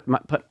 maybe put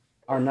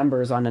our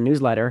numbers on the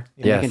newsletter,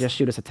 and Yes. they can just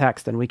shoot us a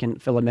text, and we can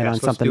fill them in on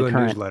So let's something do a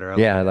current. newsletter.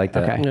 Yeah, I like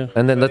that. Okay. Yeah.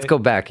 And then let's go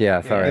back.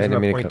 Yeah, sorry. I Gives them didn't a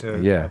mean point to.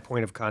 to Yeah. a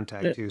point of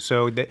contact too.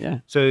 So Yeah.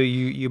 so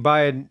you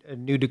buy a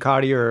new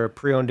Ducati or a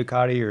pre-owned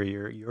Ducati, or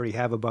you already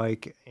have a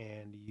bike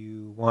and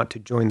you want to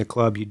join the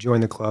club. You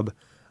join the club.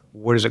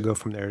 Where does it go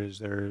from there?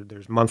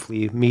 There's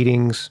monthly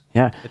meetings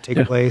Yeah. that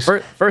take place?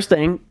 First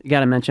thing you got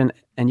to mention,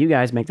 and you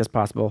guys make this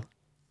possible,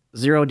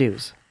 0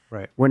 dues.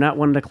 Right. We're not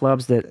one of the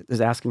clubs that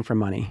is asking for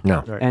money.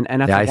 No. Right. And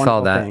that's Yeah, a I saw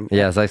wonderful that. thing.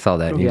 Yes, I saw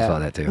that. And you Yeah. saw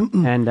that too.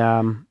 And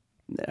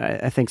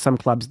I think some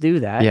clubs do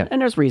that. Yeah. And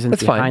there's reasons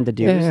That's fine. behind the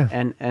dues.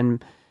 Yeah, yeah.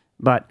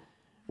 But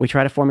we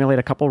try to formulate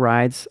a couple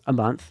rides a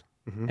month.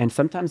 Mm-hmm. And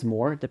sometimes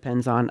more. It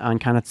depends on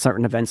kind of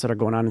certain events that are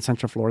going on in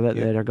Central Florida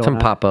that are going Some on.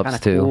 pop-ups, kinda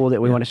too. Cool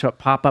that we want to show up.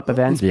 Pop-up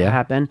events Yeah. that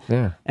happen.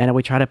 Yeah. And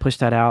we try to push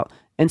that out.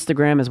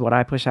 Instagram is what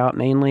I push out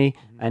mainly.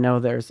 I know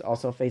there's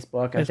also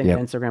Facebook. I think Yep.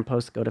 the Instagram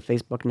posts go to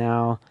Facebook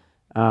now.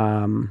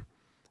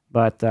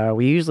 But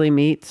we usually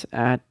meet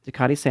at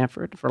Ducati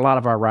Sanford for a lot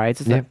of our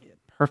rides. It's Yep.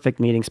 a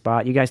perfect meeting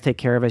spot. You guys take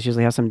care of us.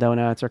 Usually have some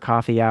donuts or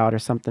coffee out or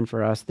something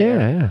for us there.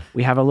 Yeah.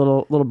 We have a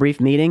little brief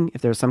meeting.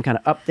 If there's some kind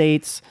of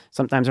updates,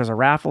 sometimes there's a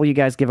raffle. You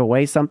guys give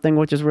away something,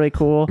 which is really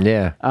cool.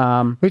 Yeah.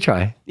 We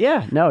try.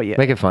 Yeah. No. Yeah.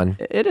 Make it fun.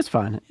 It is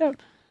fun. Yeah.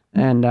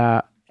 And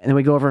then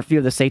we go over a few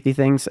of the safety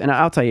things. And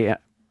I'll tell you,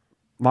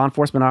 law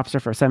enforcement officer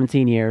for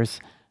 17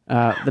 years.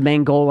 The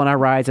main goal on our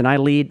rides, and I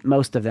lead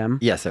most of them.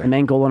 Yes, sir. The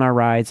main goal on our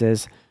rides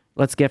is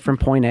let's get from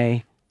point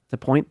A to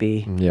point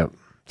B. Yep.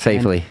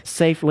 Safely.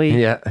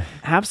 Safely.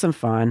 Have some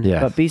fun,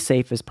 Yes. but be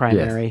safe is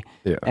primary.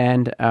 Yes. Yeah.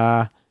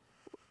 And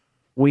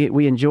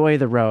we enjoy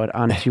the road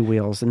on two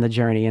wheels and the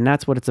journey, and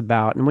that's what it's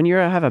about. And when you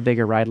have a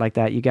bigger ride like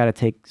that, you got to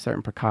take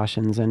certain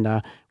precautions, and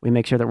we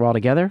make sure that we're all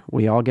together.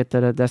 We all get to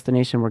the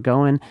destination we're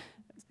going.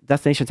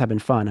 Destinations have been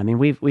fun. I mean,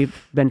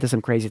 we've been to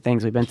some crazy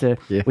things. We've been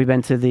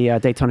to the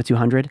Daytona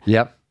 200.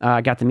 Yep.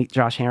 Got to meet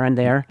Josh Herron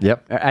there.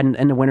 Yep. And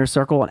in the winner's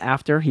circle, and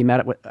after he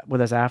met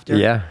with us after.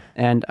 Yeah.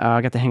 And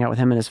I got to hang out with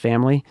him and his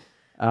family.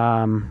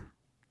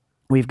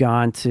 We've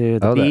gone to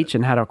the beach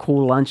and had a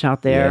cool lunch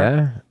out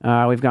there.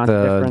 Yeah. We've gone to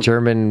The different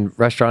German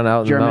restaurant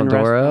out in Mount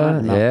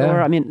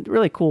Dora. I mean,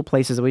 really cool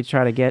places that we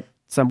try to get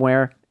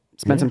somewhere,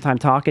 spend some time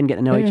talking,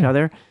 getting to know each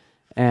other,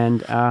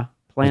 and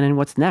planning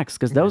what's next,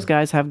 because those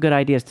guys have good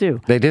ideas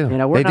too. They do. You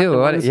know, we're they do.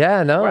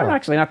 We're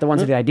actually not the ones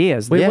with the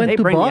ideas. We went they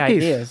to bring the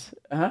Buc-ee's.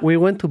 ideas. We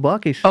went to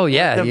Buc-ee's. Oh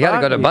yeah, you got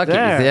to go to Buc-ee's.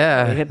 There.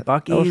 Yeah. We hit I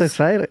was Buc-ee's.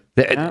 excited.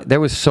 There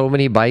was so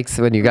many bikes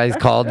when you guys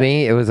called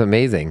me. It was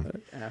amazing.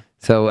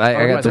 So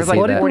I got to There's see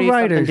like that. 40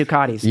 riders.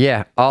 Ducatis.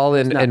 Yeah, all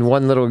in nuts.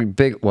 one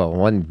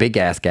one big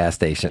ass gas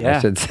station, I Yeah.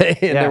 should say.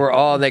 And Yeah. they were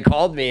all, and they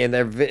called me and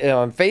they're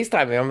on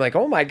FaceTime me. I'm like,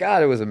 oh my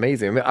God, it was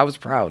amazing. I mean, I was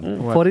proud.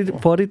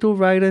 42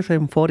 riders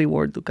and 40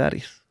 were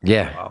Ducatis.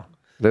 Yeah. Wow.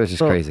 That was just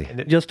So, crazy.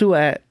 Just to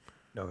add,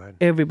 No, go ahead.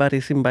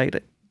 everybody's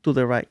invited to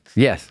the rides.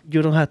 Yes.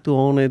 You don't have to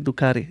own a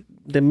Ducati.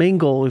 The main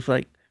goal is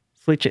like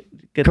switch it.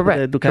 Get to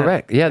the Ducati.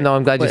 Correct. Yeah, no,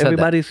 I'm glad you But said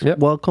everybody's that. Yep.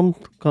 welcome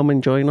to come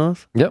and join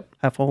us. Yep.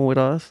 Have fun with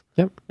us.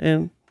 Yep.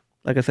 And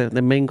like I said,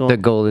 the main goal. The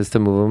goal is to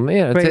move them,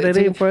 Trade it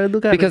in for a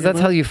Ducati, because that's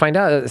you know? how you find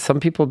out. Some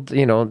people,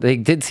 they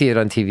did see it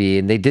on TV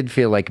and they did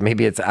feel like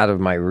maybe it's out of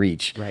my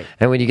reach. Right.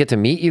 And when you get to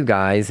meet you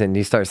guys and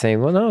you start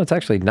saying, well, no, it's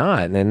actually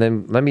not. And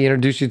then let me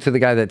introduce you to the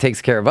guy that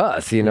takes care of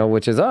us,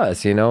 which is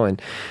us,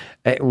 and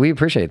we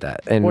appreciate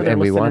that. And, Or they're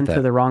and we listening want that.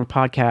 to the wrong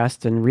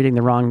podcast and reading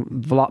the wrong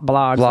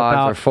blogs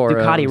about or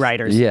forums. Ducati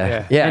riders.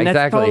 Yeah, and exactly.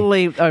 that's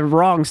totally a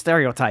wrong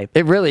stereotype.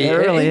 It really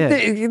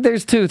is.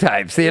 There's two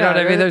types. You know what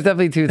I mean? There's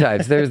definitely two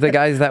types. There's the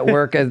guys that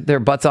work their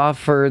butts off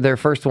for their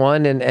first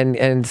one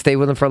and stay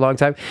with them for a long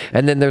time.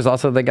 And then there's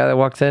also the guy that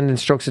walks in and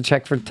strokes a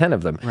check for 10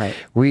 of them. Right.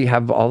 We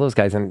have all those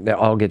guys and they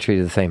all get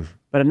treated the same.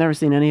 But I've never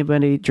seen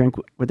anybody drink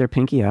with their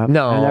pinky up.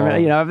 No.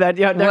 I've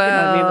never,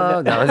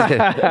 Well, no, it's good.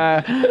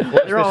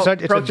 they're all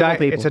approachable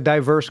people. It's a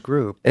diverse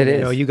group. It You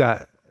is. know, we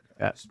got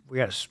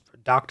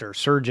doctors,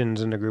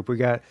 surgeons in the group. We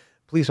got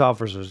police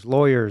officers,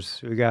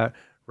 lawyers. We got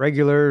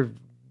regular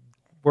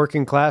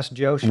working class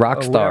Joe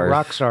Rock stars.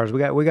 rock stars.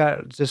 We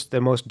got just the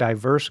most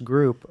diverse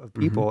group of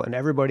people, and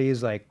everybody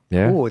is like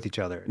cool with each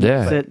other.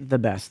 Yeah. It's the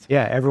best.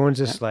 Yeah, everyone's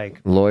just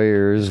like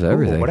Lawyers, cool,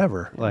 everything.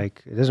 whatever.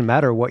 Like it doesn't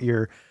matter what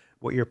your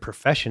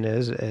profession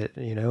is.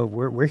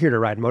 We're here to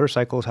ride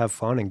motorcycles, have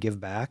fun, and give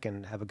back,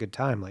 and have a good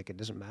time. Like it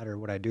doesn't matter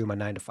what I do my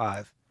 9 to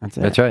 5. That's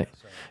it. That's right.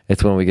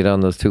 It's when we get on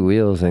those two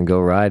wheels and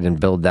go ride and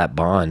build that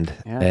bond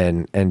Yeah.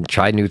 and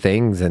try new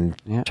things and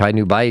try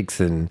new bikes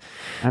and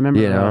I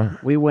remember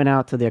we went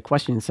out to the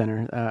equestrian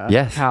center.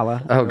 Yes.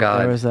 Pala. Oh, God.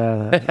 There was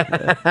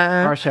a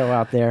car show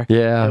out there.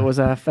 Yeah. It was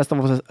a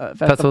festival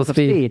Festival of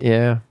Speed.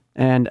 Yeah.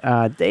 And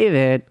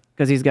David,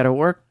 because he's got to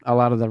work a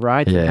lot of the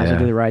rides, Yeah. has to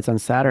do the rides on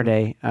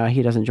Saturday.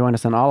 He doesn't join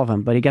us on all of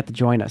them, but he got to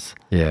join us.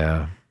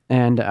 Yeah.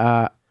 And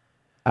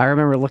I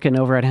remember looking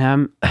over at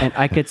him, and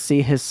I could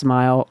see his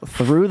smile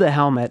through the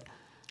helmet,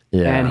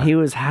 Yeah. and he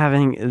was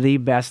having the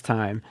best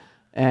time.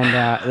 And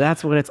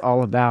that's what it's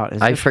all about.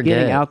 Is I just forget.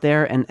 getting out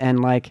there and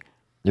like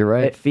You're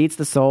right. it feeds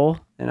the soul,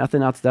 and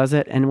nothing else does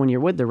it. And when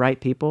you're with the right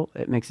people,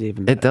 it makes it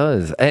even better. It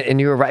does. And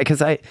you were right.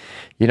 Because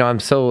I'm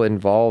so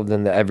involved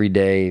in the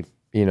everyday,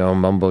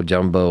 mumbo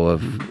jumbo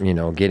of,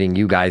 getting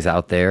you guys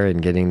out there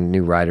and getting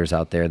new riders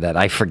out there that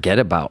I forget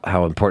about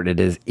how important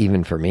it is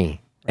even for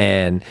me.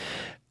 And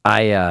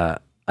I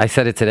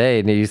said it today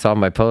and you saw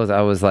my post.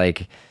 I was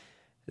like,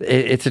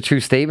 it's a true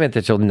statement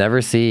that you'll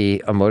never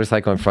see a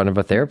motorcycle in front of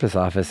a therapist's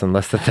office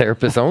unless the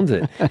therapist owns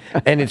it.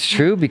 And it's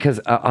true because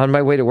on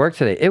my way to work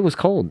today, it was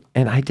cold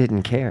and I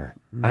didn't care.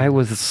 I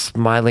was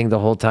smiling the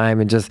whole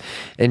time and just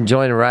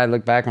enjoying the ride.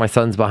 Look back, my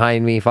son's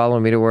behind me,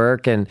 following me to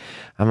work. And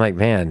I'm like,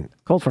 man,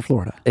 Cold for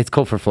Florida. it's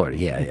cold for Florida.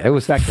 Yeah. It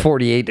was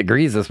 48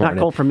 degrees this morning.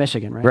 Not cold for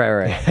Michigan, right?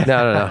 Right.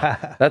 No.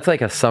 That's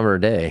like a summer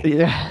day.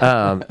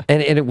 Yeah.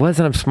 And it was,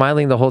 and I'm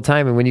smiling the whole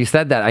time. And when you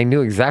said that, I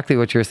knew exactly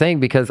what you were saying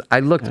because I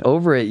looked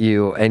over at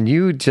you and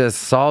you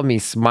just saw me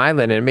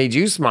smiling and it made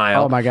you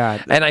smile. Oh my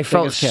God. And I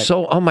felt Biggest kick.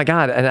 so, oh my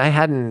God. And I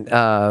hadn't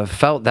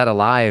felt that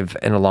alive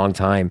in a long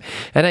time.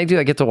 And I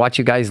get to watch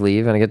you guys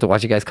leave and I get to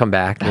watch you guys come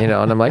back, and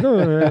I'm like, oh,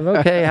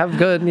 okay, have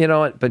good,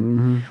 but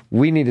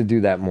we need to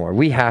do that more.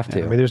 We have to.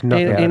 I mean, there's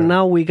nothing. And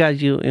now we got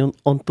you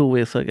on 2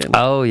 weeks again.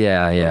 Oh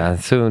yeah.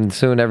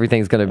 Soon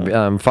everything's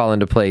gonna fall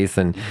into place,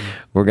 and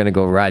we're gonna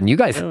go riding. You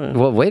guys,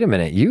 well, wait a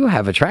minute. You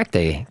have a track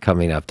day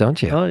coming up,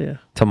 don't you? Oh yeah,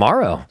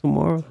 Tomorrow.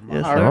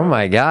 Yes, Oh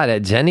my God!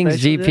 At Jennings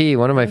Special GP,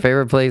 one of my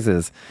favorite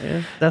places.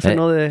 yeah. That's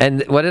another.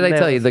 And what did I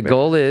tell you? The level.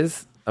 goal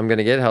is I'm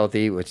gonna get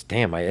healthy. Which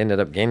damn, I ended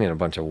up gaining a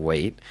bunch of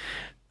weight.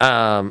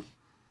 I'm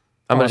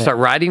gonna start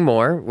riding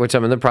more, which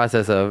I'm in the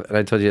process of. And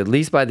I told you at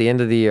least by the end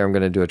of the year, I'm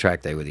gonna do a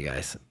track day with you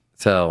guys.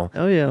 So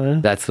Oh yeah,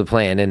 man. that's the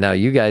plan. And now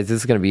you guys, this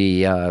is going to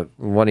be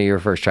one of your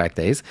first track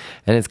days,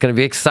 and it's going to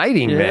be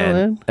exciting, Yeah,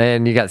 man.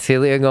 And you got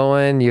Celia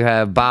going, you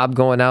have Bob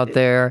going out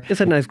there.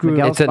 It's a nice group.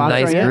 Miguel's It's a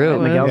nice sponsoring it?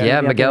 group. Miguel's Yeah,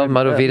 gonna be Miguel up there.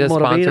 Motovita's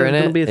sponsoring gonna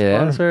it. be a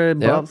sponsor.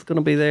 Yeah. Bob's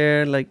gonna be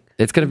there. Like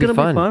It's going to be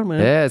fun. man.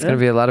 Yeah, it's going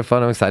to be a lot of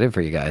fun. I'm excited for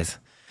you guys.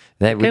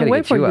 We Can't gotta wait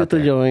get for you out to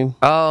there. join.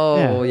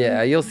 Oh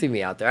yeah, you'll see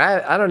me out there.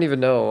 I don't even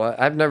know.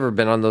 I've never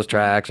been on those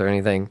tracks or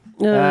anything.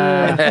 You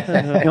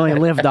only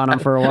lived on them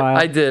for a while.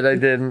 I did,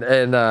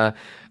 and I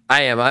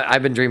am.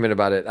 I've been dreaming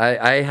about it.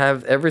 I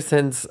have ever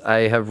since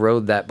I have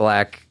rode that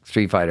black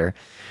Street Fighter.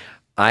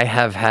 I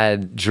have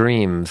had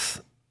dreams,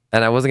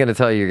 and I wasn't going to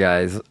tell you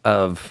guys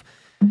of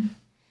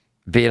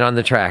being on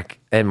the track.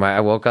 And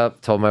I woke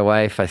up, told my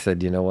wife, I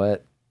said, you know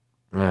what,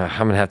 I'm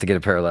gonna have to get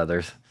a pair of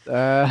leathers.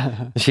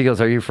 She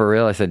goes, are you for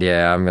real? I said,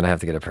 yeah, I'm gonna have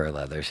to get a pair of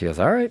leathers. She goes,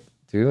 all right,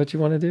 do what you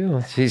want to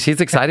do. She's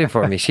excited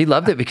for me. She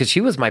loved it because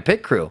she was my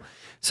pit crew.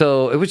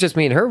 So it was just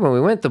me and her when we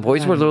went. The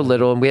boys were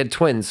little, and we had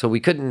twins, so we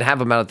couldn't have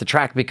them out at the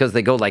track because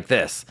they go like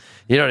this.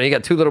 You know, you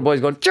got two little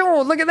boys going,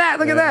 Joe, look at that,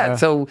 look at that.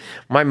 So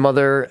my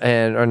mother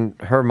and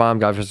her mom,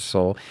 God rest her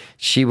soul,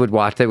 they would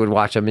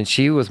watch them, and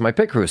she was my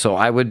pit crew. So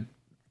I would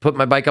put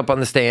my bike up on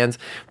the stands,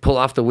 pull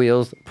off the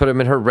wheels, put them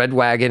in her red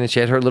wagon, and she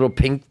had her little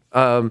pink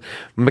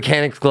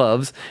mechanic's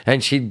gloves,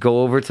 and she'd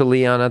go over to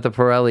Leon at the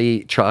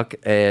Pirelli truck,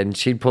 and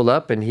she'd pull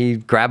up, and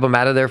he'd grab them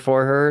out of there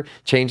for her,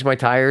 change my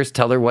tires,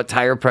 tell her what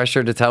tire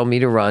pressure to tell me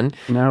to run.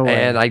 No way.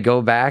 And I'd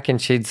go back,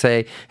 and she'd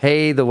say,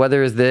 hey, the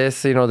weather is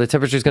this, the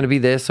temperature's going to be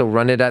this, so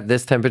run it at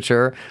this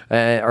temperature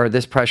or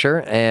this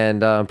pressure,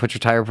 and put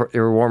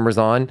your warmers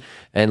on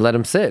and let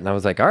them sit. And I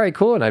was like, all right,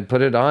 cool. And I'd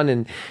put it on,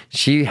 and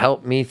she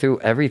helped me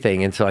through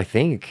everything. And so I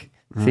think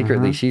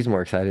secretly she's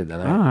more excited than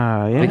I am.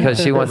 Ah, yeah.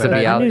 Because she wants to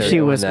be out I knew there. she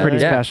doing was that. pretty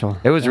Yeah. special.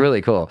 It was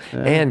really cool.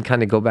 And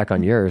kind of go back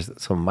on yours.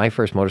 So my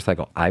first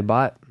motorcycle I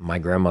bought, my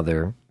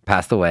grandmother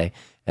passed away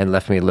and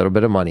left me a little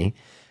bit of money.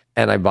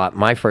 And I bought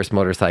my first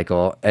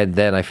motorcycle, and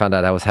then I found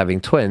out I was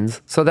having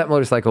twins. So that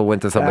motorcycle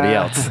went to somebody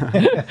else.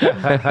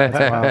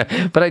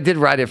 But I did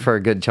ride it for a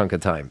good chunk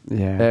of time.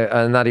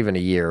 Yeah. Not even a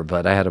year,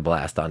 but I had a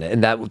blast on it.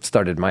 And that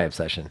started my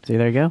obsession. See,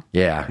 there you go.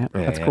 Yeah.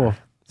 That's cool.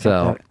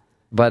 So,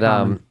 but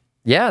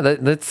yeah,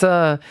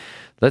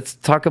 let's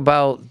talk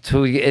about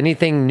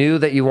anything new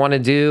that you want to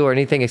do or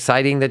anything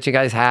exciting that you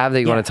guys have that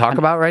you want to talk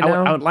about right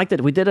now. I would like to.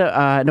 We did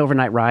an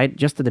overnight ride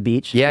just to the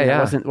beach. Yeah, yeah.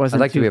 It wasn't I'd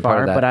like to too be a part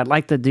far, of that. but I'd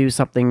like to do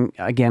something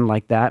again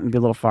like that and be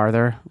a little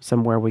farther,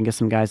 somewhere we can get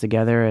some guys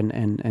together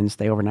and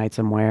stay overnight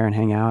somewhere and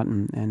hang out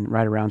and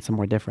ride around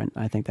somewhere different.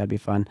 I think that'd be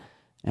fun.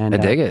 And I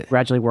dig it.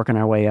 Gradually working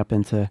our way up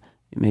into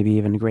maybe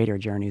even greater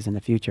journeys in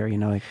the future.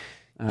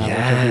 Which would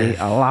be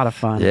a lot of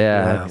fun.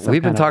 Yeah, Some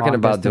we've been kind of talking long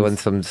about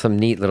distance. doing some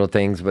neat little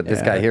things, but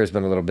this guy here has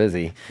been a little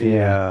busy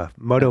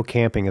Moto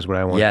camping is what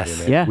I want Yes. to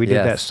do. Man. Yeah. We did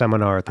Yes. that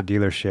seminar at the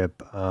dealership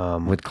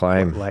with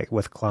Climb.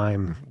 with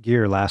Climb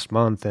gear last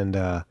month, and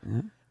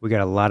we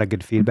got a lot of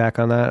good feedback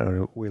on that.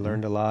 And we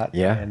learned a lot.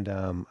 Yeah. And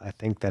I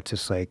think that's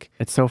just like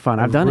It's so fun.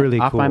 I've done really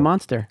it off my cool.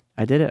 Monster.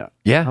 I did it.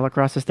 Yeah. All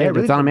across the state. it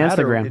really It's on my doesn't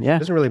matter. Instagram. It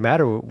doesn't really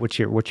matter what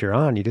you're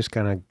on. You just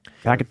kind of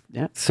Yeah.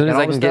 As soon as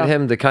I can get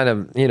him to kind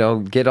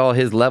of, get all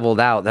his leveled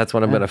out, that's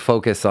what I'm going to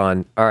focus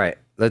on. All right,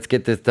 let's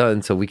get this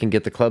done so we can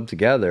get the club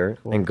together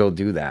and go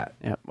do that.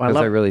 Yeah. Because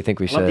I really think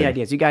we should. Love the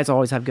ideas. You guys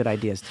always have good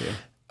ideas too.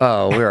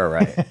 Oh, we're all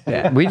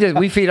right.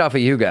 We feed off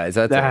of you guys.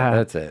 That's it.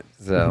 That's it.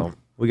 So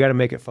we got to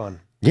make it fun.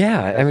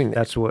 yeah, I mean,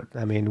 That's what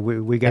I mean.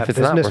 We got If it's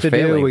not, business we're to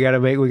do. failing. We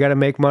got to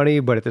make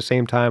money, but at the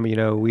same time,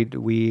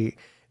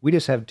 we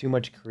just have too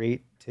much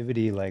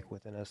creativity like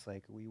within us.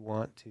 Like we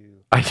want to.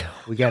 I know.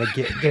 We got to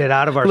get it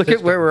out of our. Look at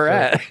system. where we're So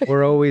at.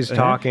 We're always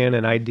talking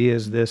and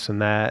ideas, this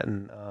and that,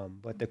 and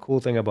but the cool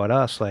thing about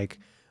us, like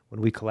when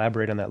we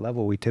collaborate on that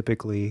level, we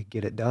typically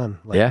get it done.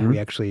 Like, Yeah. we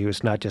actually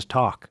it's not just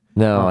talk.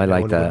 No, I You know,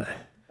 like when that.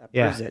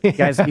 Yeah. You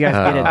guys get it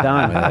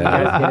done. You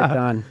guys get it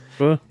done.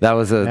 That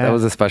was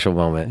a special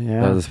moment.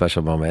 Yeah. That was a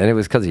special moment, and it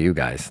was because of you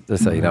guys.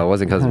 Just so you know, it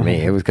wasn't because of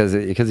me. It was because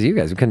of you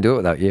guys. We couldn't do it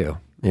without you.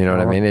 You know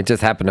what I mean? It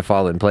just happened to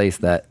fall in place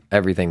that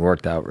everything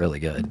worked out really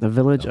good. The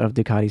village of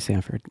Ducati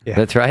Sanford. Yeah.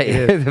 That's right.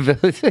 It The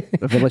village.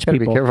 The village Gotta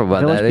people. Be careful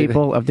about village that.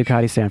 people of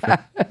Ducati Sanford.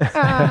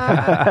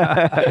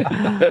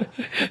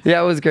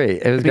 Yeah, it was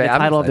great. It was Be great. the I'm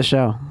title of the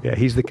excited. show. Yeah,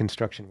 he's the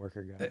construction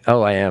worker guy.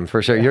 Oh, I am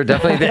for sure. You're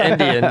definitely the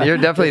Indian. You're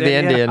definitely the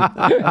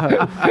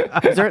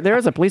Indian. There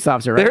is a police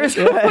officer, right? There is.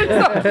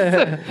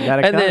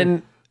 Gotta And come.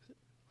 then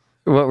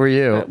What were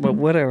you? But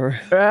whatever.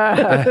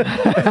 Puerto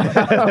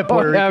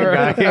Rican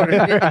guy.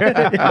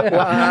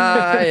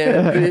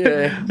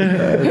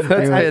 That's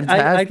fantastic.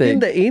 I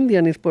think the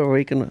Indian is Puerto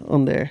Rican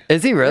on there.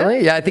 Is he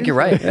really? Yeah, I think you're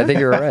right. I think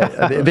you're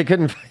right. They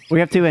couldn't. We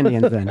have 2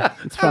 Indians then.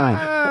 It's fine.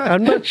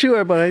 I'm not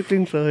sure, but I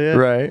think so. Yeah.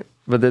 Right.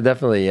 But they're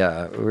definitely,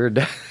 I don't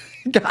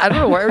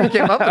know where we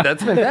came up with that.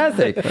 That's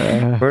fantastic.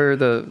 We're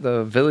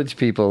the village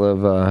people of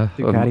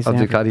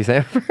Ducati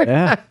Sanford.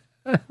 Yeah.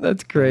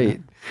 That's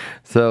great.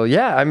 So,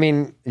 yeah, I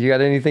mean, you got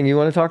anything you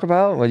want to talk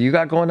about? What you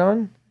got going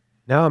on?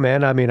 No,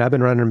 man. I mean, I've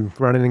been running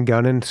and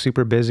gunning,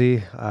 super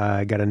busy.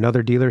 I got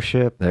another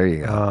dealership. There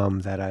you go.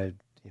 That I,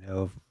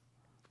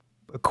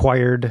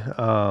 acquired.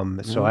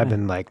 So I've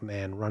been like,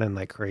 man, running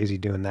like crazy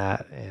doing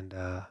that. And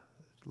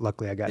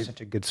luckily, I got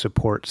such a good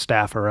support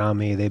staff around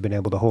me. They've been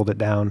able to hold it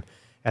down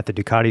at the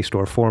Ducati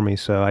store for me.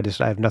 So I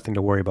have nothing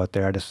to worry about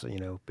there. I just,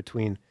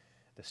 between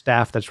the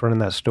staff that's running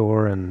that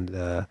store and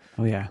the,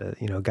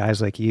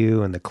 guys like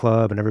you and the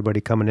club and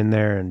everybody coming in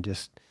there and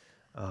just,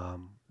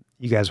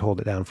 you guys hold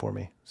it down for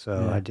me.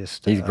 So I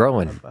just, he's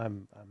growing.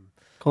 I'm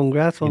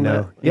Congrats on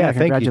that. Yeah,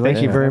 thank you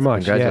very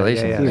much.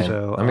 Congratulations. Yeah.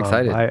 So I'm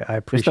excited. I Just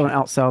appreciate. don't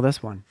outsell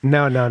this one.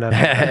 No.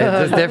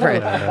 It's just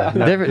different.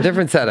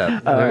 Different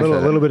setup. A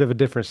little bit of a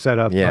different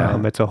setup.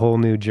 Yeah. It's a whole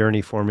new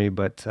journey for me,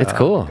 but it's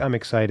cool. I'm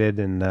excited,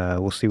 and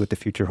we'll see what the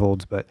future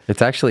holds. But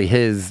it's actually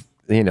his,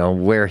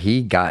 where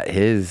he got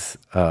his,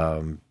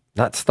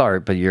 not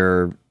start, but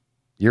your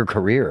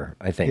career,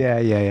 I think.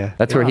 Yeah.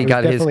 That's where he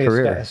got his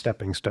career. A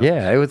stepping stone.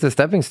 Yeah, it was a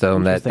stepping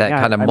stone that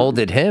kind of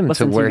molded him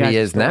to where he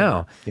is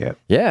now. Yeah.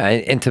 Yeah,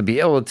 and to be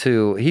able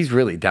to, he's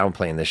really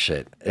downplaying this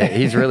shit.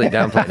 He's really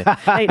downplaying it.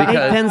 He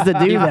tends to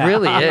do he that. He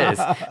really is.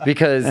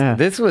 Because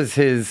this was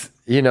his,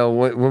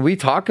 when we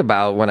talk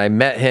about when I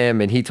met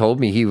him and he told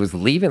me he was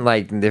leaving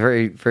like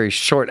very, very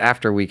short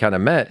after we kind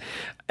of met.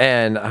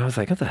 And I was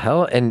like, what the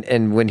hell?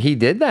 And when he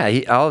did that,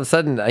 he all of a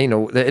sudden,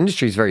 the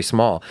industry is very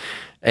small.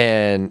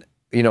 And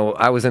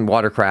I was in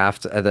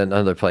Watercraft at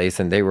another place,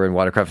 and they were in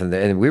Watercraft,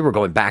 and we were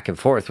going back and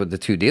forth with the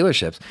 2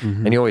 dealerships.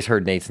 Mm-hmm. And you always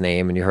heard Nate's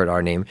name, and you heard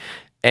our name,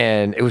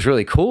 and it was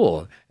really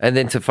cool. And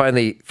then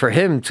for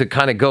him to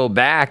kind of go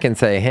back and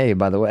say, "Hey,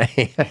 by the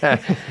way,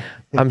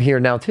 I'm here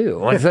now too."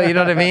 So you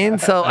know what I mean?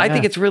 So I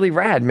think it's really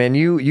rad, man.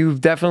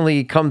 You've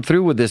definitely come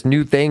through with this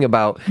new thing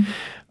about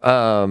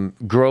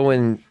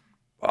growing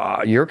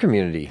your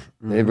community.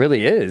 Mm-hmm. It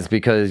really is,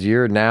 because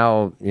you're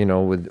now,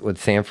 with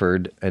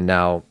Sanford, and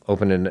now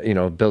opening,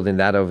 building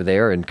that over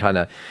there and kind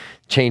of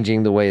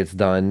changing the way it's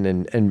done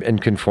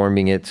and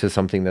conforming it to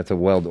something that's a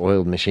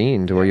well-oiled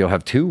machine, to where you'll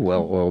have 2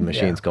 well-oiled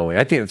machines going.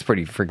 I think that's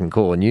pretty freaking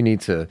cool, and you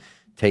need to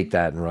take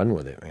that and run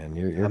with it, man.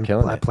 You're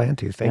killing it. I plan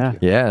to.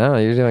 Thank you. Yeah, no,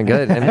 you're doing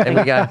good. And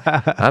we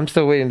I'm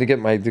still waiting to get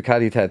my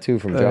Ducati tattoo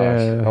from Josh.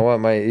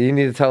 You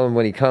need to tell him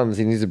when he comes,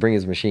 he needs to bring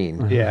his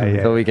machine.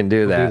 Yeah. So we can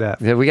do that. Do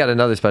that. Yeah, we got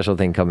another special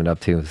thing coming up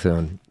too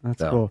soon.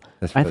 That's cool.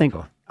 That's I really think,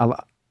 cool.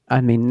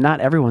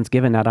 not everyone's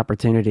given that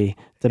opportunity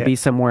to be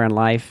somewhere in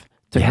life,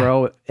 to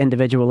grow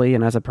individually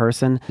and as a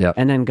person,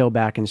 and then go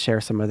back and share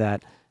some of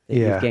that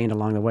you've gained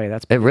along the way.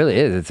 It really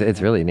is. It's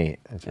really neat.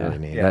 It's really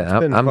neat. Yeah,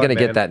 I'm going to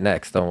get that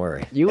next. Don't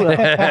worry. You will.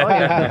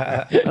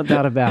 No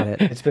doubt about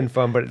it. It's been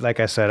fun, but like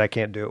I said, I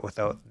can't do it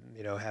without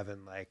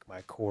having like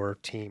my core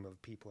team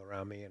of people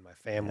around me and my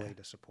family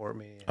to support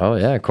me. Oh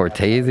yeah,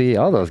 Cortese,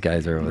 all those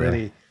guys are over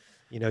there.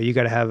 You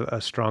got to have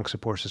a strong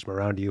support system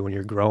around you when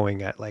you're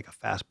growing at like a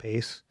fast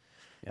pace,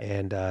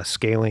 and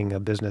scaling a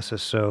business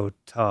is so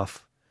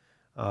tough.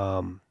 You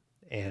got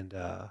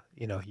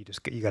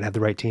to have the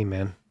right team,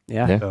 man.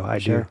 Yeah. So I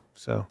do.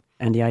 So.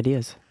 And the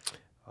ideas.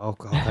 Oh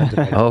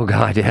God. Oh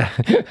God, yeah.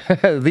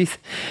 at least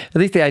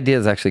the idea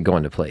is actually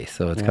going to place,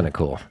 so it's kind of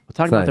cool. We'll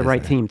talk about the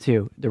right team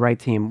too. The right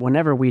team.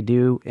 Whenever we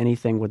do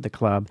anything with the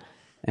club,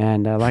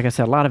 and like I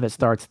said, a lot of it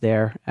starts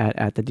there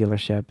at the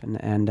dealership,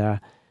 and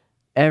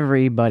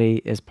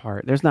everybody is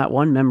part. There's not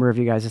one member of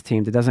you guys'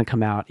 team that doesn't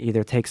come out,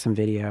 either take some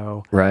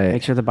video,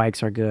 make sure the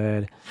bikes are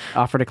good,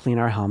 offer to clean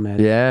our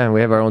helmets. Yeah,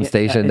 we have our own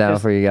station now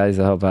for you guys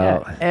to help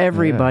out.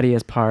 Everybody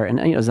is part.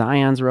 And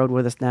Zion's rode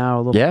with us now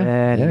a little bit.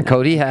 Yeah,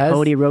 Cody has.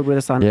 Cody rode with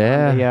us on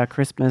the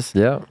Christmas.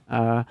 Yeah.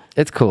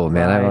 It's cool,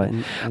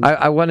 man.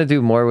 I want to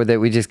do more with it.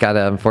 We just got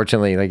to,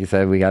 unfortunately, like you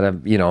said, we got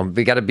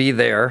to be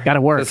there. Got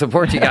to work. To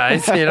support you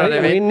guys. You know what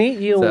I mean? We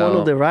need you on one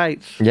of the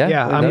rides.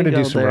 Yeah, I'm going to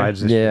do some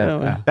rides this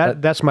year.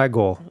 That's my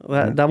goal.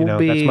 That would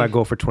be... That's my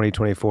goal for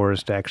 2024,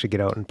 is to actually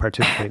get out and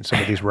participate in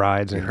some of these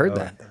rides. You heard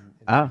that?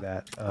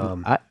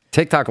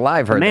 TikTok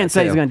Live heard that. The man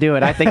said he's going to do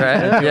it. I think.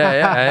 Right?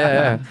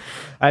 Yeah.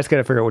 I just got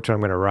to figure out which one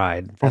I'm going to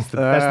ride. That's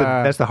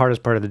the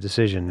hardest part of the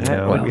decision.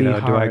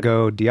 Do I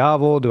go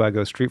Diablo? Do I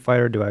go Street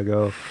Fighter? Do I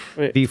go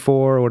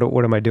V4?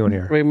 What am I doing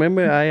here?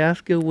 Remember, I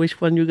asked you which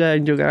one you got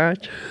in your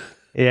garage?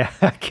 Yeah,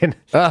 I can.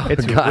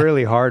 It's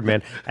really hard,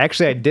 man.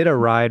 Actually, I did a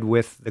ride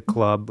with the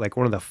club, like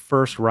one of the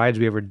first rides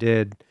we ever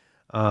did.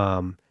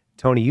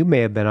 Tony, you may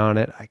have been on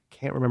it. I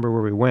can't remember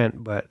where we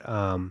went, but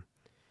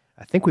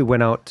I think we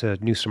went out to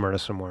New Smyrna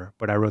somewhere,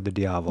 but I rode the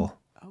Diablo.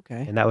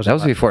 Okay. And that was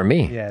before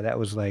me. Yeah, that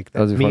was like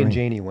was me before and me.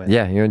 Janie went.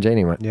 Yeah, you and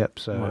Janie went. Yep.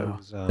 So Wow. it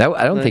was,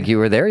 I don't think you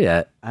were there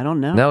yet. I don't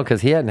know. No,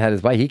 because he hadn't had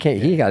his bike.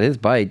 He got his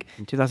bike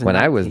In 2019. when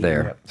I was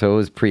there. Yep. So it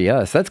was pre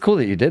us. That's cool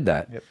that you did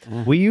that.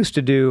 Yep. We used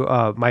to do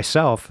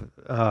myself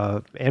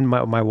and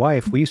my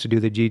wife. We used to do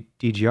the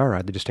DGR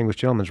ride, the Distinguished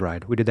Gentleman's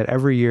Ride. We did that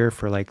every year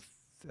for like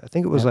I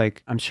think it was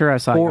like I'm sure I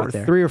saw you out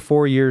there. 3 or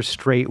 4 years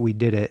straight. We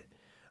did it,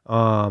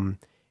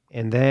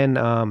 and then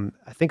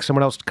I think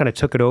someone else kind of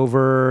took it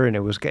over, and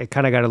it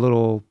kind of got a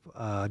little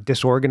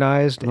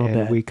disorganized, and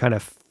bit. we kind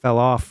of fell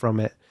off from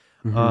it.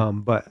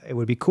 But it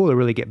would be cool to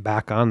really get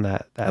back on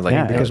that. like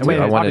Yeah, it because too. we I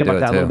can wanna talk do about it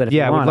that a little too. bit if you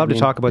yeah, want. we'd love I to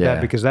mean, talk about Yeah.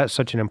 that because that's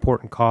such an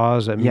important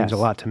cause. It means Yes. a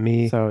lot to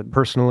me So-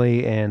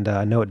 personally, and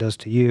I know it does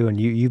to you. And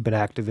you've been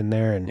active in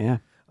there, and Yeah.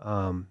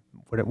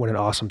 what an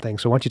awesome thing.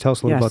 So why don't you tell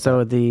us a little Yeah, about so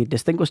that? the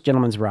Distinguished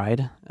Gentleman's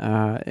Ride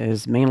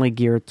is mainly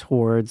geared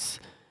towards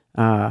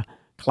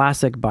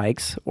classic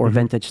bikes or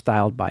vintage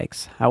styled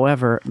bikes.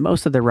 However,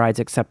 most of the rides,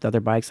 except other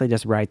bikes, they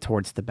just ride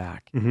towards the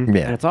back. And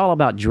Yeah. it's all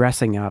about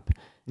dressing up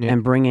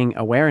and bringing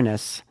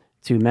awareness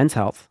to men's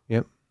health,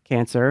 Yep.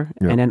 cancer,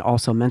 and then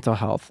also mental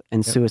health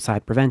and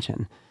suicide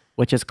prevention,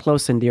 which is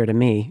close and dear to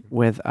me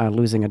with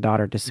losing a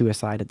daughter to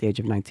suicide at the age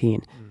of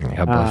 19.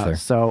 God bless her.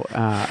 So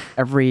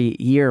every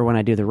year when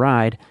I do the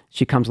ride,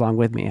 she comes along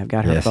with me. I've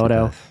got her Yes, she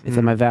photo. does. It's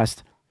in my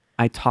vest.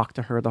 I talk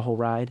to her the whole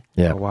ride.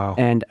 Yeah. Oh, wow.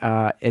 And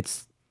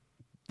it's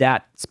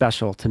that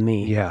special to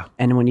me. Yeah.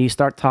 And when you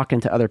start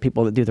talking to other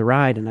people that do the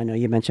ride, and I know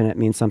you mentioned it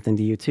means something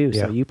to you too.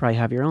 So Yeah. you probably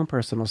have your own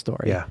personal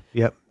story. Yeah.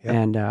 Yep.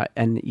 Yep.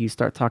 And you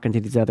start talking to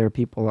these other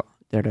people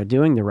that are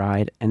doing the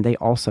ride, and they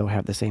also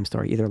have the same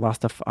story. Either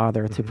lost a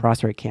father to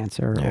prostate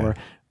cancer,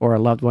 or a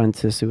loved one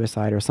to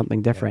suicide, or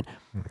something different.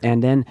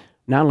 And then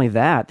not only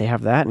that, they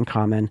have that in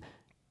common.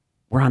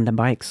 We're on the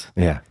bikes,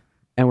 Yeah.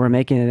 and we're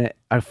making it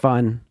a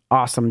fun,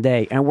 awesome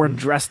day, and we're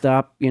dressed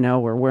up.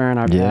 We're wearing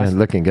our Yeah. best.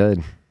 Looking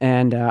good.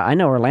 And I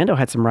know Orlando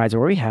had some rides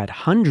where we had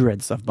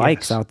hundreds of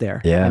bikes Yes. out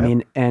there. Yeah. I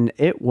mean, and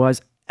it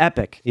was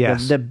epic.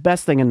 Yes. The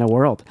best thing in the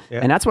world. Yeah.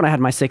 And that's when I had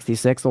my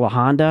 66 little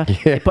Honda.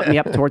 They put me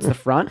up towards the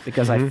front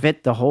because I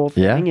fit the whole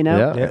thing,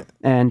 Yeah.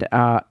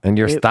 Yeah. And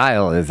your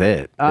style is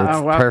it. It's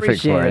well, I perfect for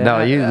appreciate it. it.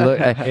 No, you look.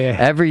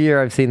 Every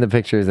year I've seen the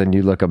pictures and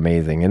you look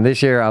amazing. And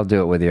this year I'll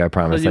do it with you. I So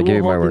promise. you I'll give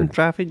you will my hold in word.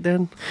 traffic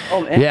then?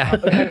 oh, and,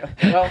 Yeah.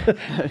 well,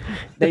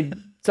 they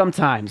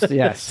sometimes,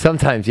 yes.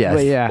 Sometimes, yes.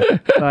 But yeah.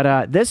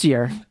 But this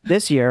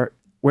year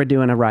we're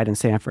doing a ride in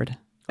Sanford.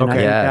 And I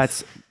Okay. think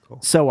Yes.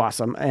 that's so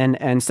awesome.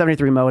 And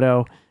 73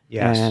 Moto.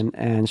 Yes.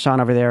 And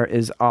Sean over there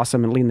is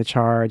awesome and leading the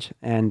charge.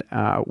 And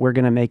we're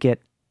going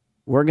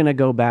to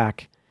go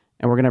back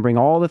and we're going to bring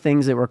all the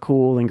things that were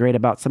cool and great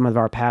about some of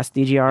our past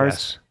DGRs.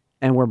 Yes.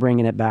 And we're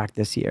bringing it back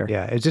this year.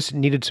 Yeah. It just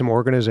needed some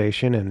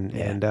organization,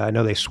 and I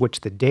know they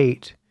switched the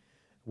date,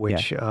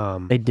 which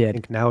They did. I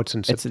think now it's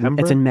in It's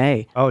September. in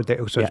May. Oh,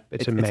 so Yeah,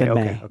 it's in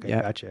May. Okay.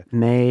 Yeah. Gotcha.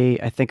 May,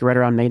 I think right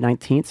around May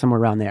 19th, somewhere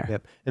around there.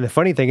 Yep. And the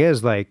funny thing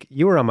is, like,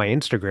 you were on my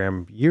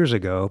Instagram years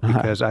ago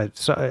because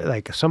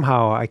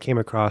somehow I came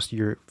across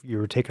you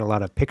were taking a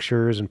lot of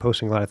pictures and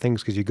posting a lot of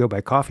things because you go by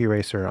Coffee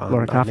Racer on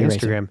Florida Coffee Racer.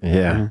 Instagram.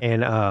 Yeah.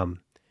 And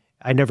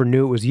I never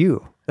knew it was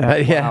you.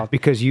 Yeah.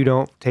 Because you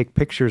don't take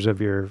pictures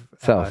of your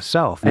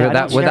self. Yeah, I Without,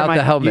 don't share without my-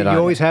 the helmet You on.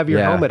 always have your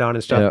Yeah. helmet on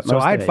and stuff. Yeah. So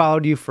Most of I'd it.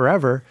 followed you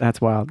forever. That's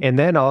wild. And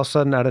then all of a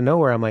sudden, out of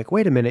nowhere, I'm like,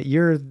 wait a minute,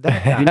 you're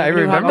that guy. I You knew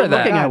how remember good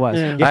that. looking I was.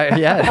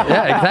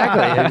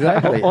 Yeah,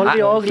 exactly.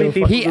 Only ugly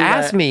people He do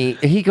asked that. me,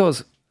 he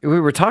goes, we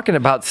were talking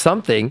about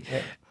something,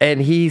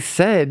 and he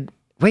said,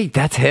 wait,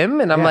 that's him?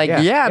 And I'm like,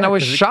 yeah. And I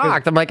was 'cause-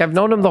 shocked. I'm like, I've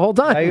known him the whole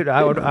time.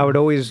 I would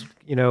always,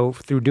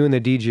 through doing the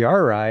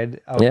DGR ride,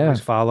 I would Yeah. always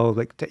follow,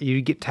 like,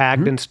 you get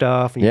tagged and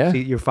stuff, and Yeah.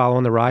 you're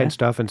following the ride and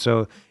stuff. And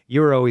so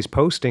you were always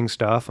posting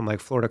stuff. I'm like,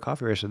 Florida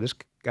Coffee Racer, this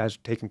guy's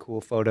taking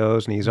cool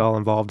photos, and he's all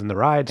involved in the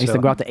ride. I used to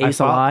go out to Ace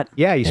a lot.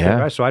 Yeah, you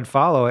Yeah. so I'd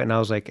follow it, and I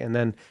was like, and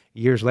then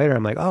years later,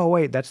 I'm like, oh,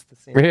 wait, that's the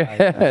same Yeah,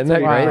 guy. isn't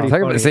that wild. great?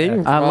 Talk about, see? Yeah.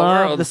 I Small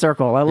love world. the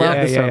circle. I love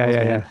Yeah, the yeah, circles,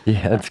 yeah, man.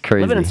 Yeah, that's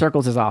crazy. Living in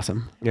circles is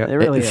awesome. Yeah. It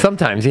really is.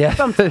 Sometimes, yeah.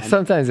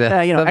 Sometimes,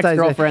 yeah. Yeah, Sometimes,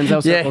 ex-girlfriends,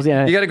 those circles,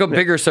 yeah. You got to go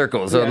bigger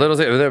circles. A little,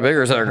 they're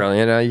bigger circle.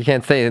 You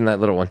can't stay in that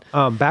little one.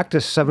 Back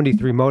to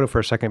 73 Moto for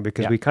a second,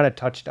 because Yeah. we kind of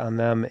touched on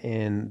them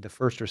in the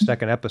first or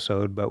second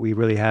episode, but we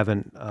really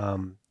haven't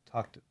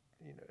talked,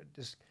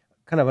 just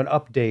kind of an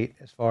update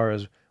as far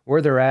as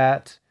where they're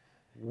at,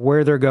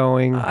 where they're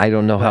going. I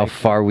don't know how Like-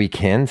 far we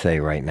can say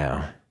right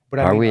now. But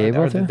Are we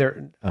able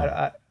to?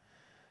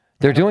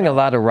 They're doing a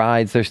lot of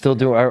rides. They're still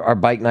doing our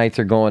bike nights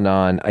are going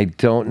on. I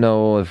don't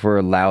know if we're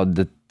allowed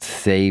to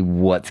say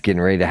what's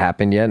getting ready to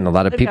happen yet, and a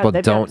lot of people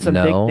they've got don't some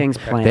big know. things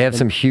planned. They have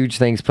some huge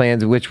things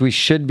planned, which we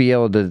should be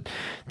able to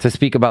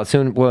speak about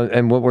soon. Well,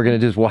 and what we're going to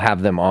do is we'll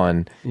have them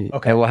on.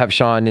 Okay. And we'll have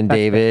Sean and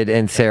David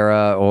and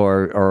Sarah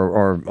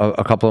or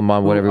a couple of them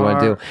on, whatever you want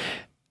to do.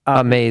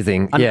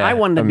 Amazing. I mean, Yeah, I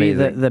wanted to be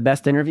amazing. the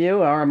best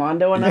interview,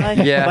 Armando and I.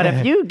 Yeah. But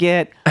if you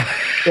get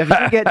if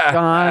you get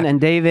John and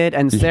David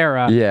and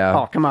Sarah, Yeah.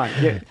 oh, come on.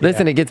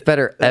 Listen, it gets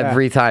better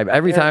every time.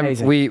 Every They're time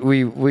amazing.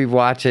 we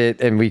watch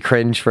it and we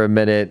cringe for a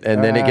minute,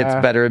 and then it gets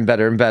better and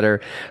better and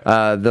better.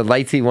 The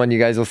Lightsy one you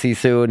guys will see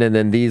soon, and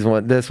then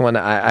this one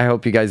I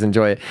hope you guys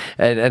enjoy it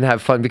and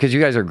have fun, because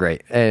you guys are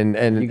great, and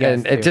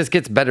it just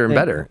gets better and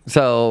better.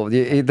 So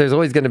there's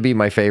always going to be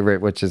my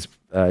favorite, which is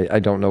I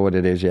don't know what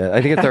it is yet.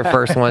 I think it's our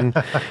first one.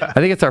 I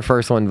think it's our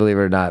first one, believe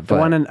it or not. But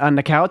The one on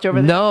the couch over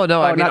there? no,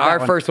 Oh, I mean not that our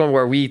one. first one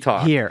where we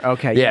talk. Here,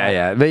 okay.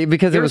 Yeah.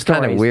 Because it Your was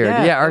kind of stories. weird.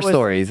 Yeah, our it was-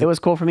 stories. It was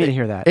cool for me to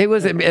hear that. It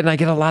was, and I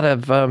get a lot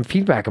of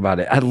feedback about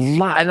it. A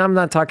lot, and I'm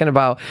not talking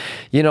about,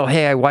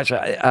 hey, I watched.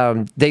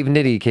 Dave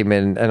Nitty came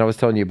in, and I was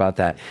telling you about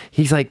that.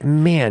 He's like,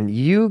 man,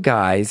 you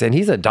guys, and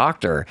he's a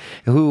doctor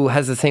who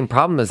has the same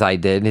problem as I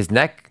did. His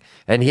neck.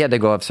 And he had to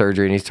go have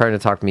surgery, and he's trying to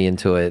talk me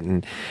into it.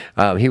 And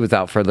he was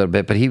out for a little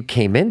bit, but he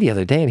came in the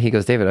other day, and he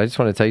goes, David, I just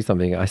want to tell you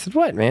something. I said,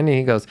 what, man? And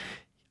he goes,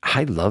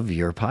 I love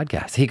your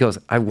podcast. He goes,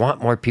 I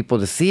want more people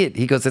to see it.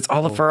 He goes, it's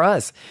all for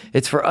us.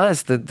 It's for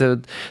us, the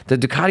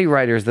Ducati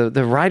riders,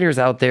 the riders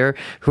out there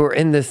who are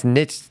in this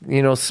niche,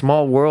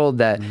 small world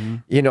that,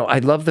 I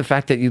love the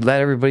fact that you let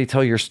everybody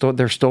tell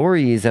their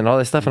stories and all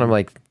this stuff. And I'm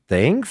like,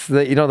 thanks.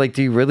 Do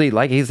you really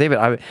like it? He's David,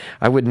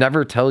 I would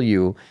never tell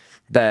you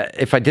that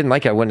if I didn't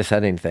like it, I wouldn't have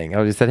said anything. I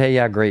would have said, hey,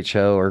 yeah, great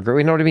show. Or,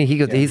 you know what I mean?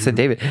 He said,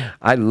 David,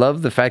 I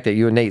love the fact that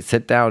you and Nate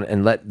sit down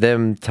and let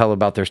them tell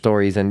about their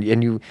stories. And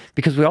you,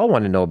 because we all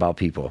want to know about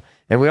people.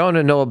 And we all want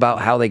to know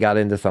about how they got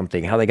into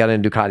something, how they got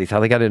into Ducatis,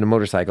 how they got into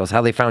motorcycles,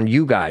 how they found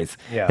you guys.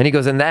 Yeah. And he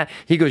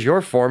goes,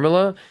 your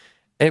formula,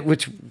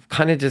 which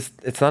kind of just,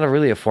 it's not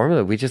really a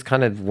formula. We just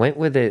kind of went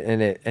with it,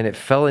 and it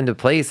fell into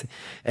place.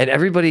 And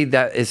everybody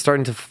that is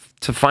starting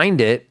to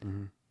find it,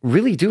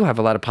 really do have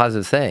a lot of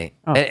positive say.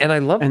 And I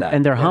love that.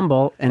 And they're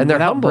humble. And they're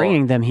without humble.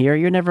 bringing them here,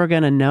 you're never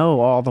going to know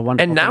all the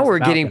wonderful And now things we're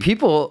about getting them.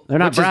 people, They're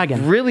not which is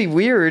bragging. really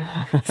weird,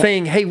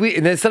 saying, hey,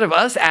 and instead of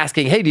us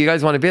asking, hey, do you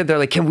guys want to be on? They're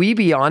like, can we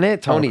be on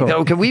it? Tony, cool.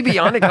 no, can we be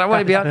on it? Can I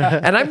want to be on it?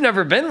 And I've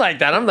never been like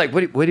that. I'm like,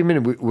 wait a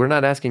minute. We're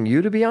not asking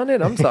you to be on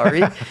it? I'm sorry.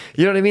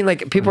 You know what I mean?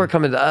 Like, people are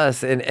coming to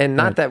us, and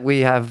not that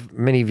we have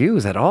many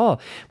views at all,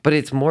 but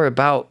it's more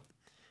about,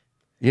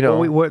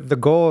 what the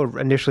goal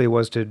initially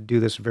was to do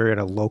this very on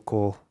a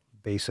local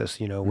basis,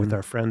 with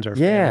our friends, our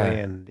family,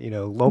 and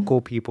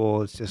local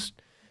people. It's just,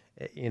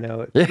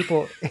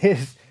 people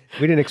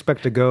we didn't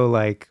expect to go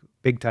like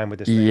big time with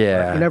this thing.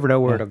 Yeah. You never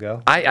know where it'll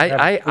go.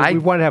 I we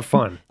want to have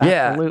fun.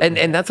 Yeah, Absolutely.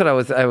 and that's what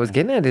I was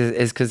getting at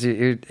is because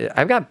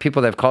I've got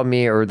people that have called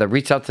me or that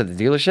reached out to the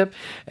dealership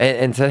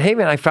and said, hey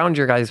man, I found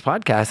your guys'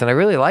 podcast and I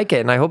really like it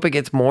and I hope it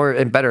gets more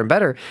and better and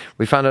better.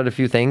 We found out a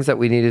few things that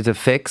we needed to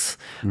fix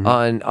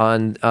on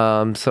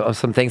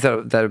some things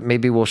that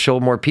maybe will show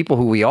more people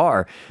who we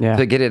are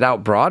to get it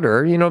out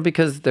broader,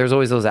 because there's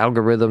always those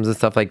algorithms and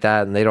stuff like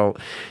that, and they don't,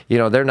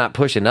 they're not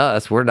pushing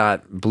us. We're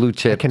not blue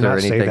chipped or cannot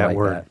say anything that like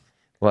word. that.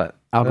 What?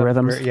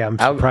 Algorithms. Yeah, I'm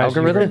surprised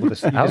you were algorithm?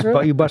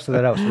 able to you busted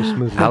that out so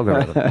smoothly.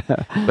 Algorithm.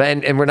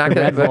 And we're not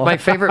going to, my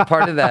favorite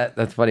part of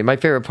that's funny. My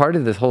favorite part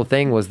of this whole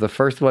thing was the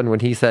first one when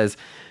he says,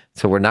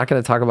 so we're not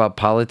going to talk about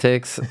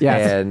politics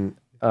and,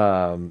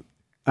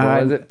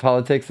 what was it?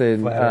 Politics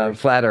and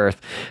flat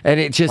Earth. And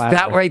it just,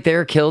 that right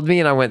there killed me.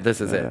 And I went,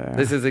 this is it.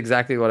 This is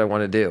exactly what I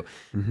want to do.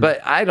 But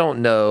I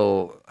don't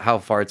know how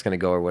far it's going to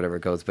go or whatever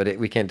it goes, but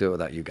we can't do it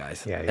without you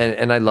guys. Yeah.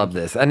 And I love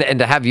this. And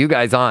to have you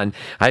guys on,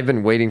 I've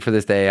been waiting for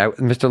this day.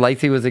 Mr.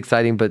 Lightsy was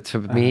exciting, but to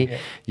me,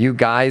 you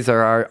guys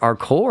are our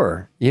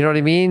core. You know what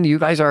I mean? You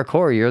guys are our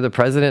core. You're the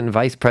president and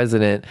vice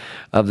president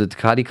of the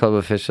Ducati Club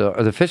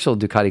the official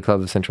Ducati Club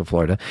of Central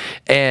Florida.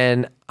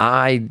 And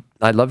I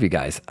love you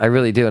guys. I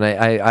really do. And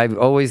I've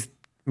always,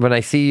 when I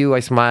see you,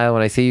 I smile.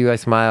 When I see you, I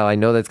smile. I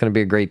know that's going to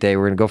be a great day.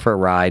 We're going to go for a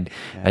ride.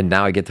 And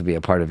now I get to be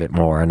a part of it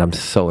more. And I'm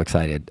so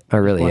excited. I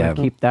really am.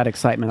 Keep that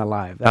excitement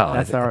alive.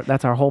 That's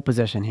our whole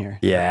position here.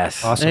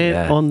 Yes. Awesome.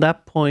 And on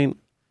that point,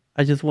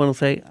 I just want to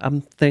say I'm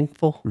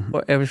thankful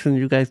for everything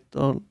you guys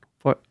done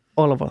for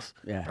all of us.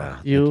 Yeah.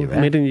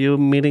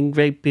 Meeting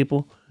great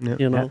people.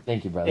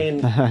 Thank you, brother.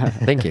 And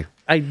Thank you.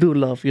 I do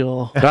love you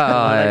all.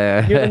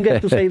 Yeah. You don't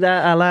get to say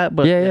that a lot,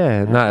 but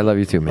Yeah. No, I love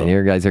you too, man.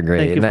 You guys are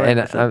great. Thank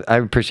you And for I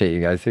appreciate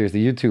you guys. Seriously,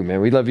 you too,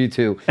 man. We love you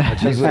too.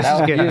 This is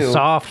getting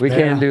soft. We man.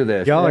 can't do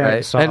this. Y'all are right?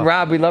 getting soft. And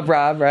Rob, we love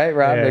Rob, right?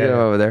 Rob, Yeah, look at him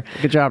yeah. over there.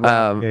 Good job,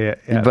 Rob.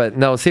 Yeah. But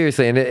no,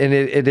 seriously, and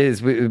it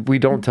is. We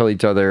don't tell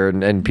each other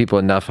and people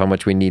enough how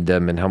much we need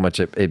them and how much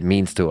it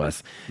means to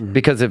us.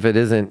 Because if it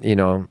isn't,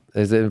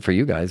 isn't for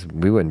you guys,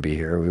 we wouldn't be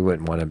here. We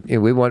wouldn't want to.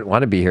 We wouldn't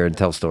want to be here and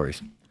tell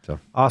stories. So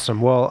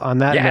Awesome. Well, on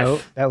that Yes.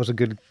 note, that was a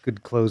good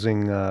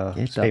closing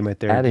statement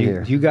there. outta Do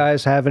here. you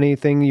guys have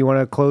anything you want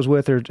to close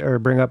with or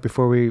bring up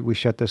before we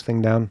shut this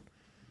thing down?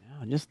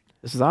 This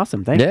is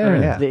awesome. Thanks. yeah,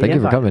 for thank you for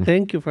invite. coming.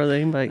 thank you for the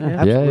invite. Yeah.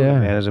 Absolutely. Yeah.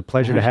 Man, it's a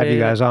pleasure to have you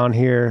guys on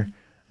here.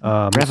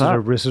 This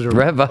is a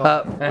Rev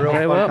up. real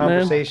Rev fun up, man.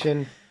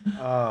 conversation.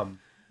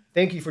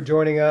 Thank you for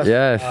joining us.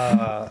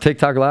 Yes.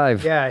 TikTok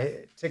live. Yeah,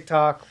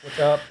 TikTok, what's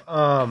up?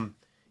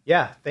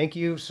 Yeah, thank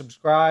you.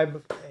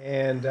 Subscribe,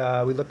 and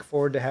we look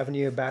forward to having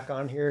you back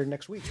on here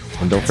next week.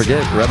 And don't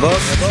forget, Rev up.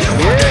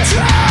 Yeah.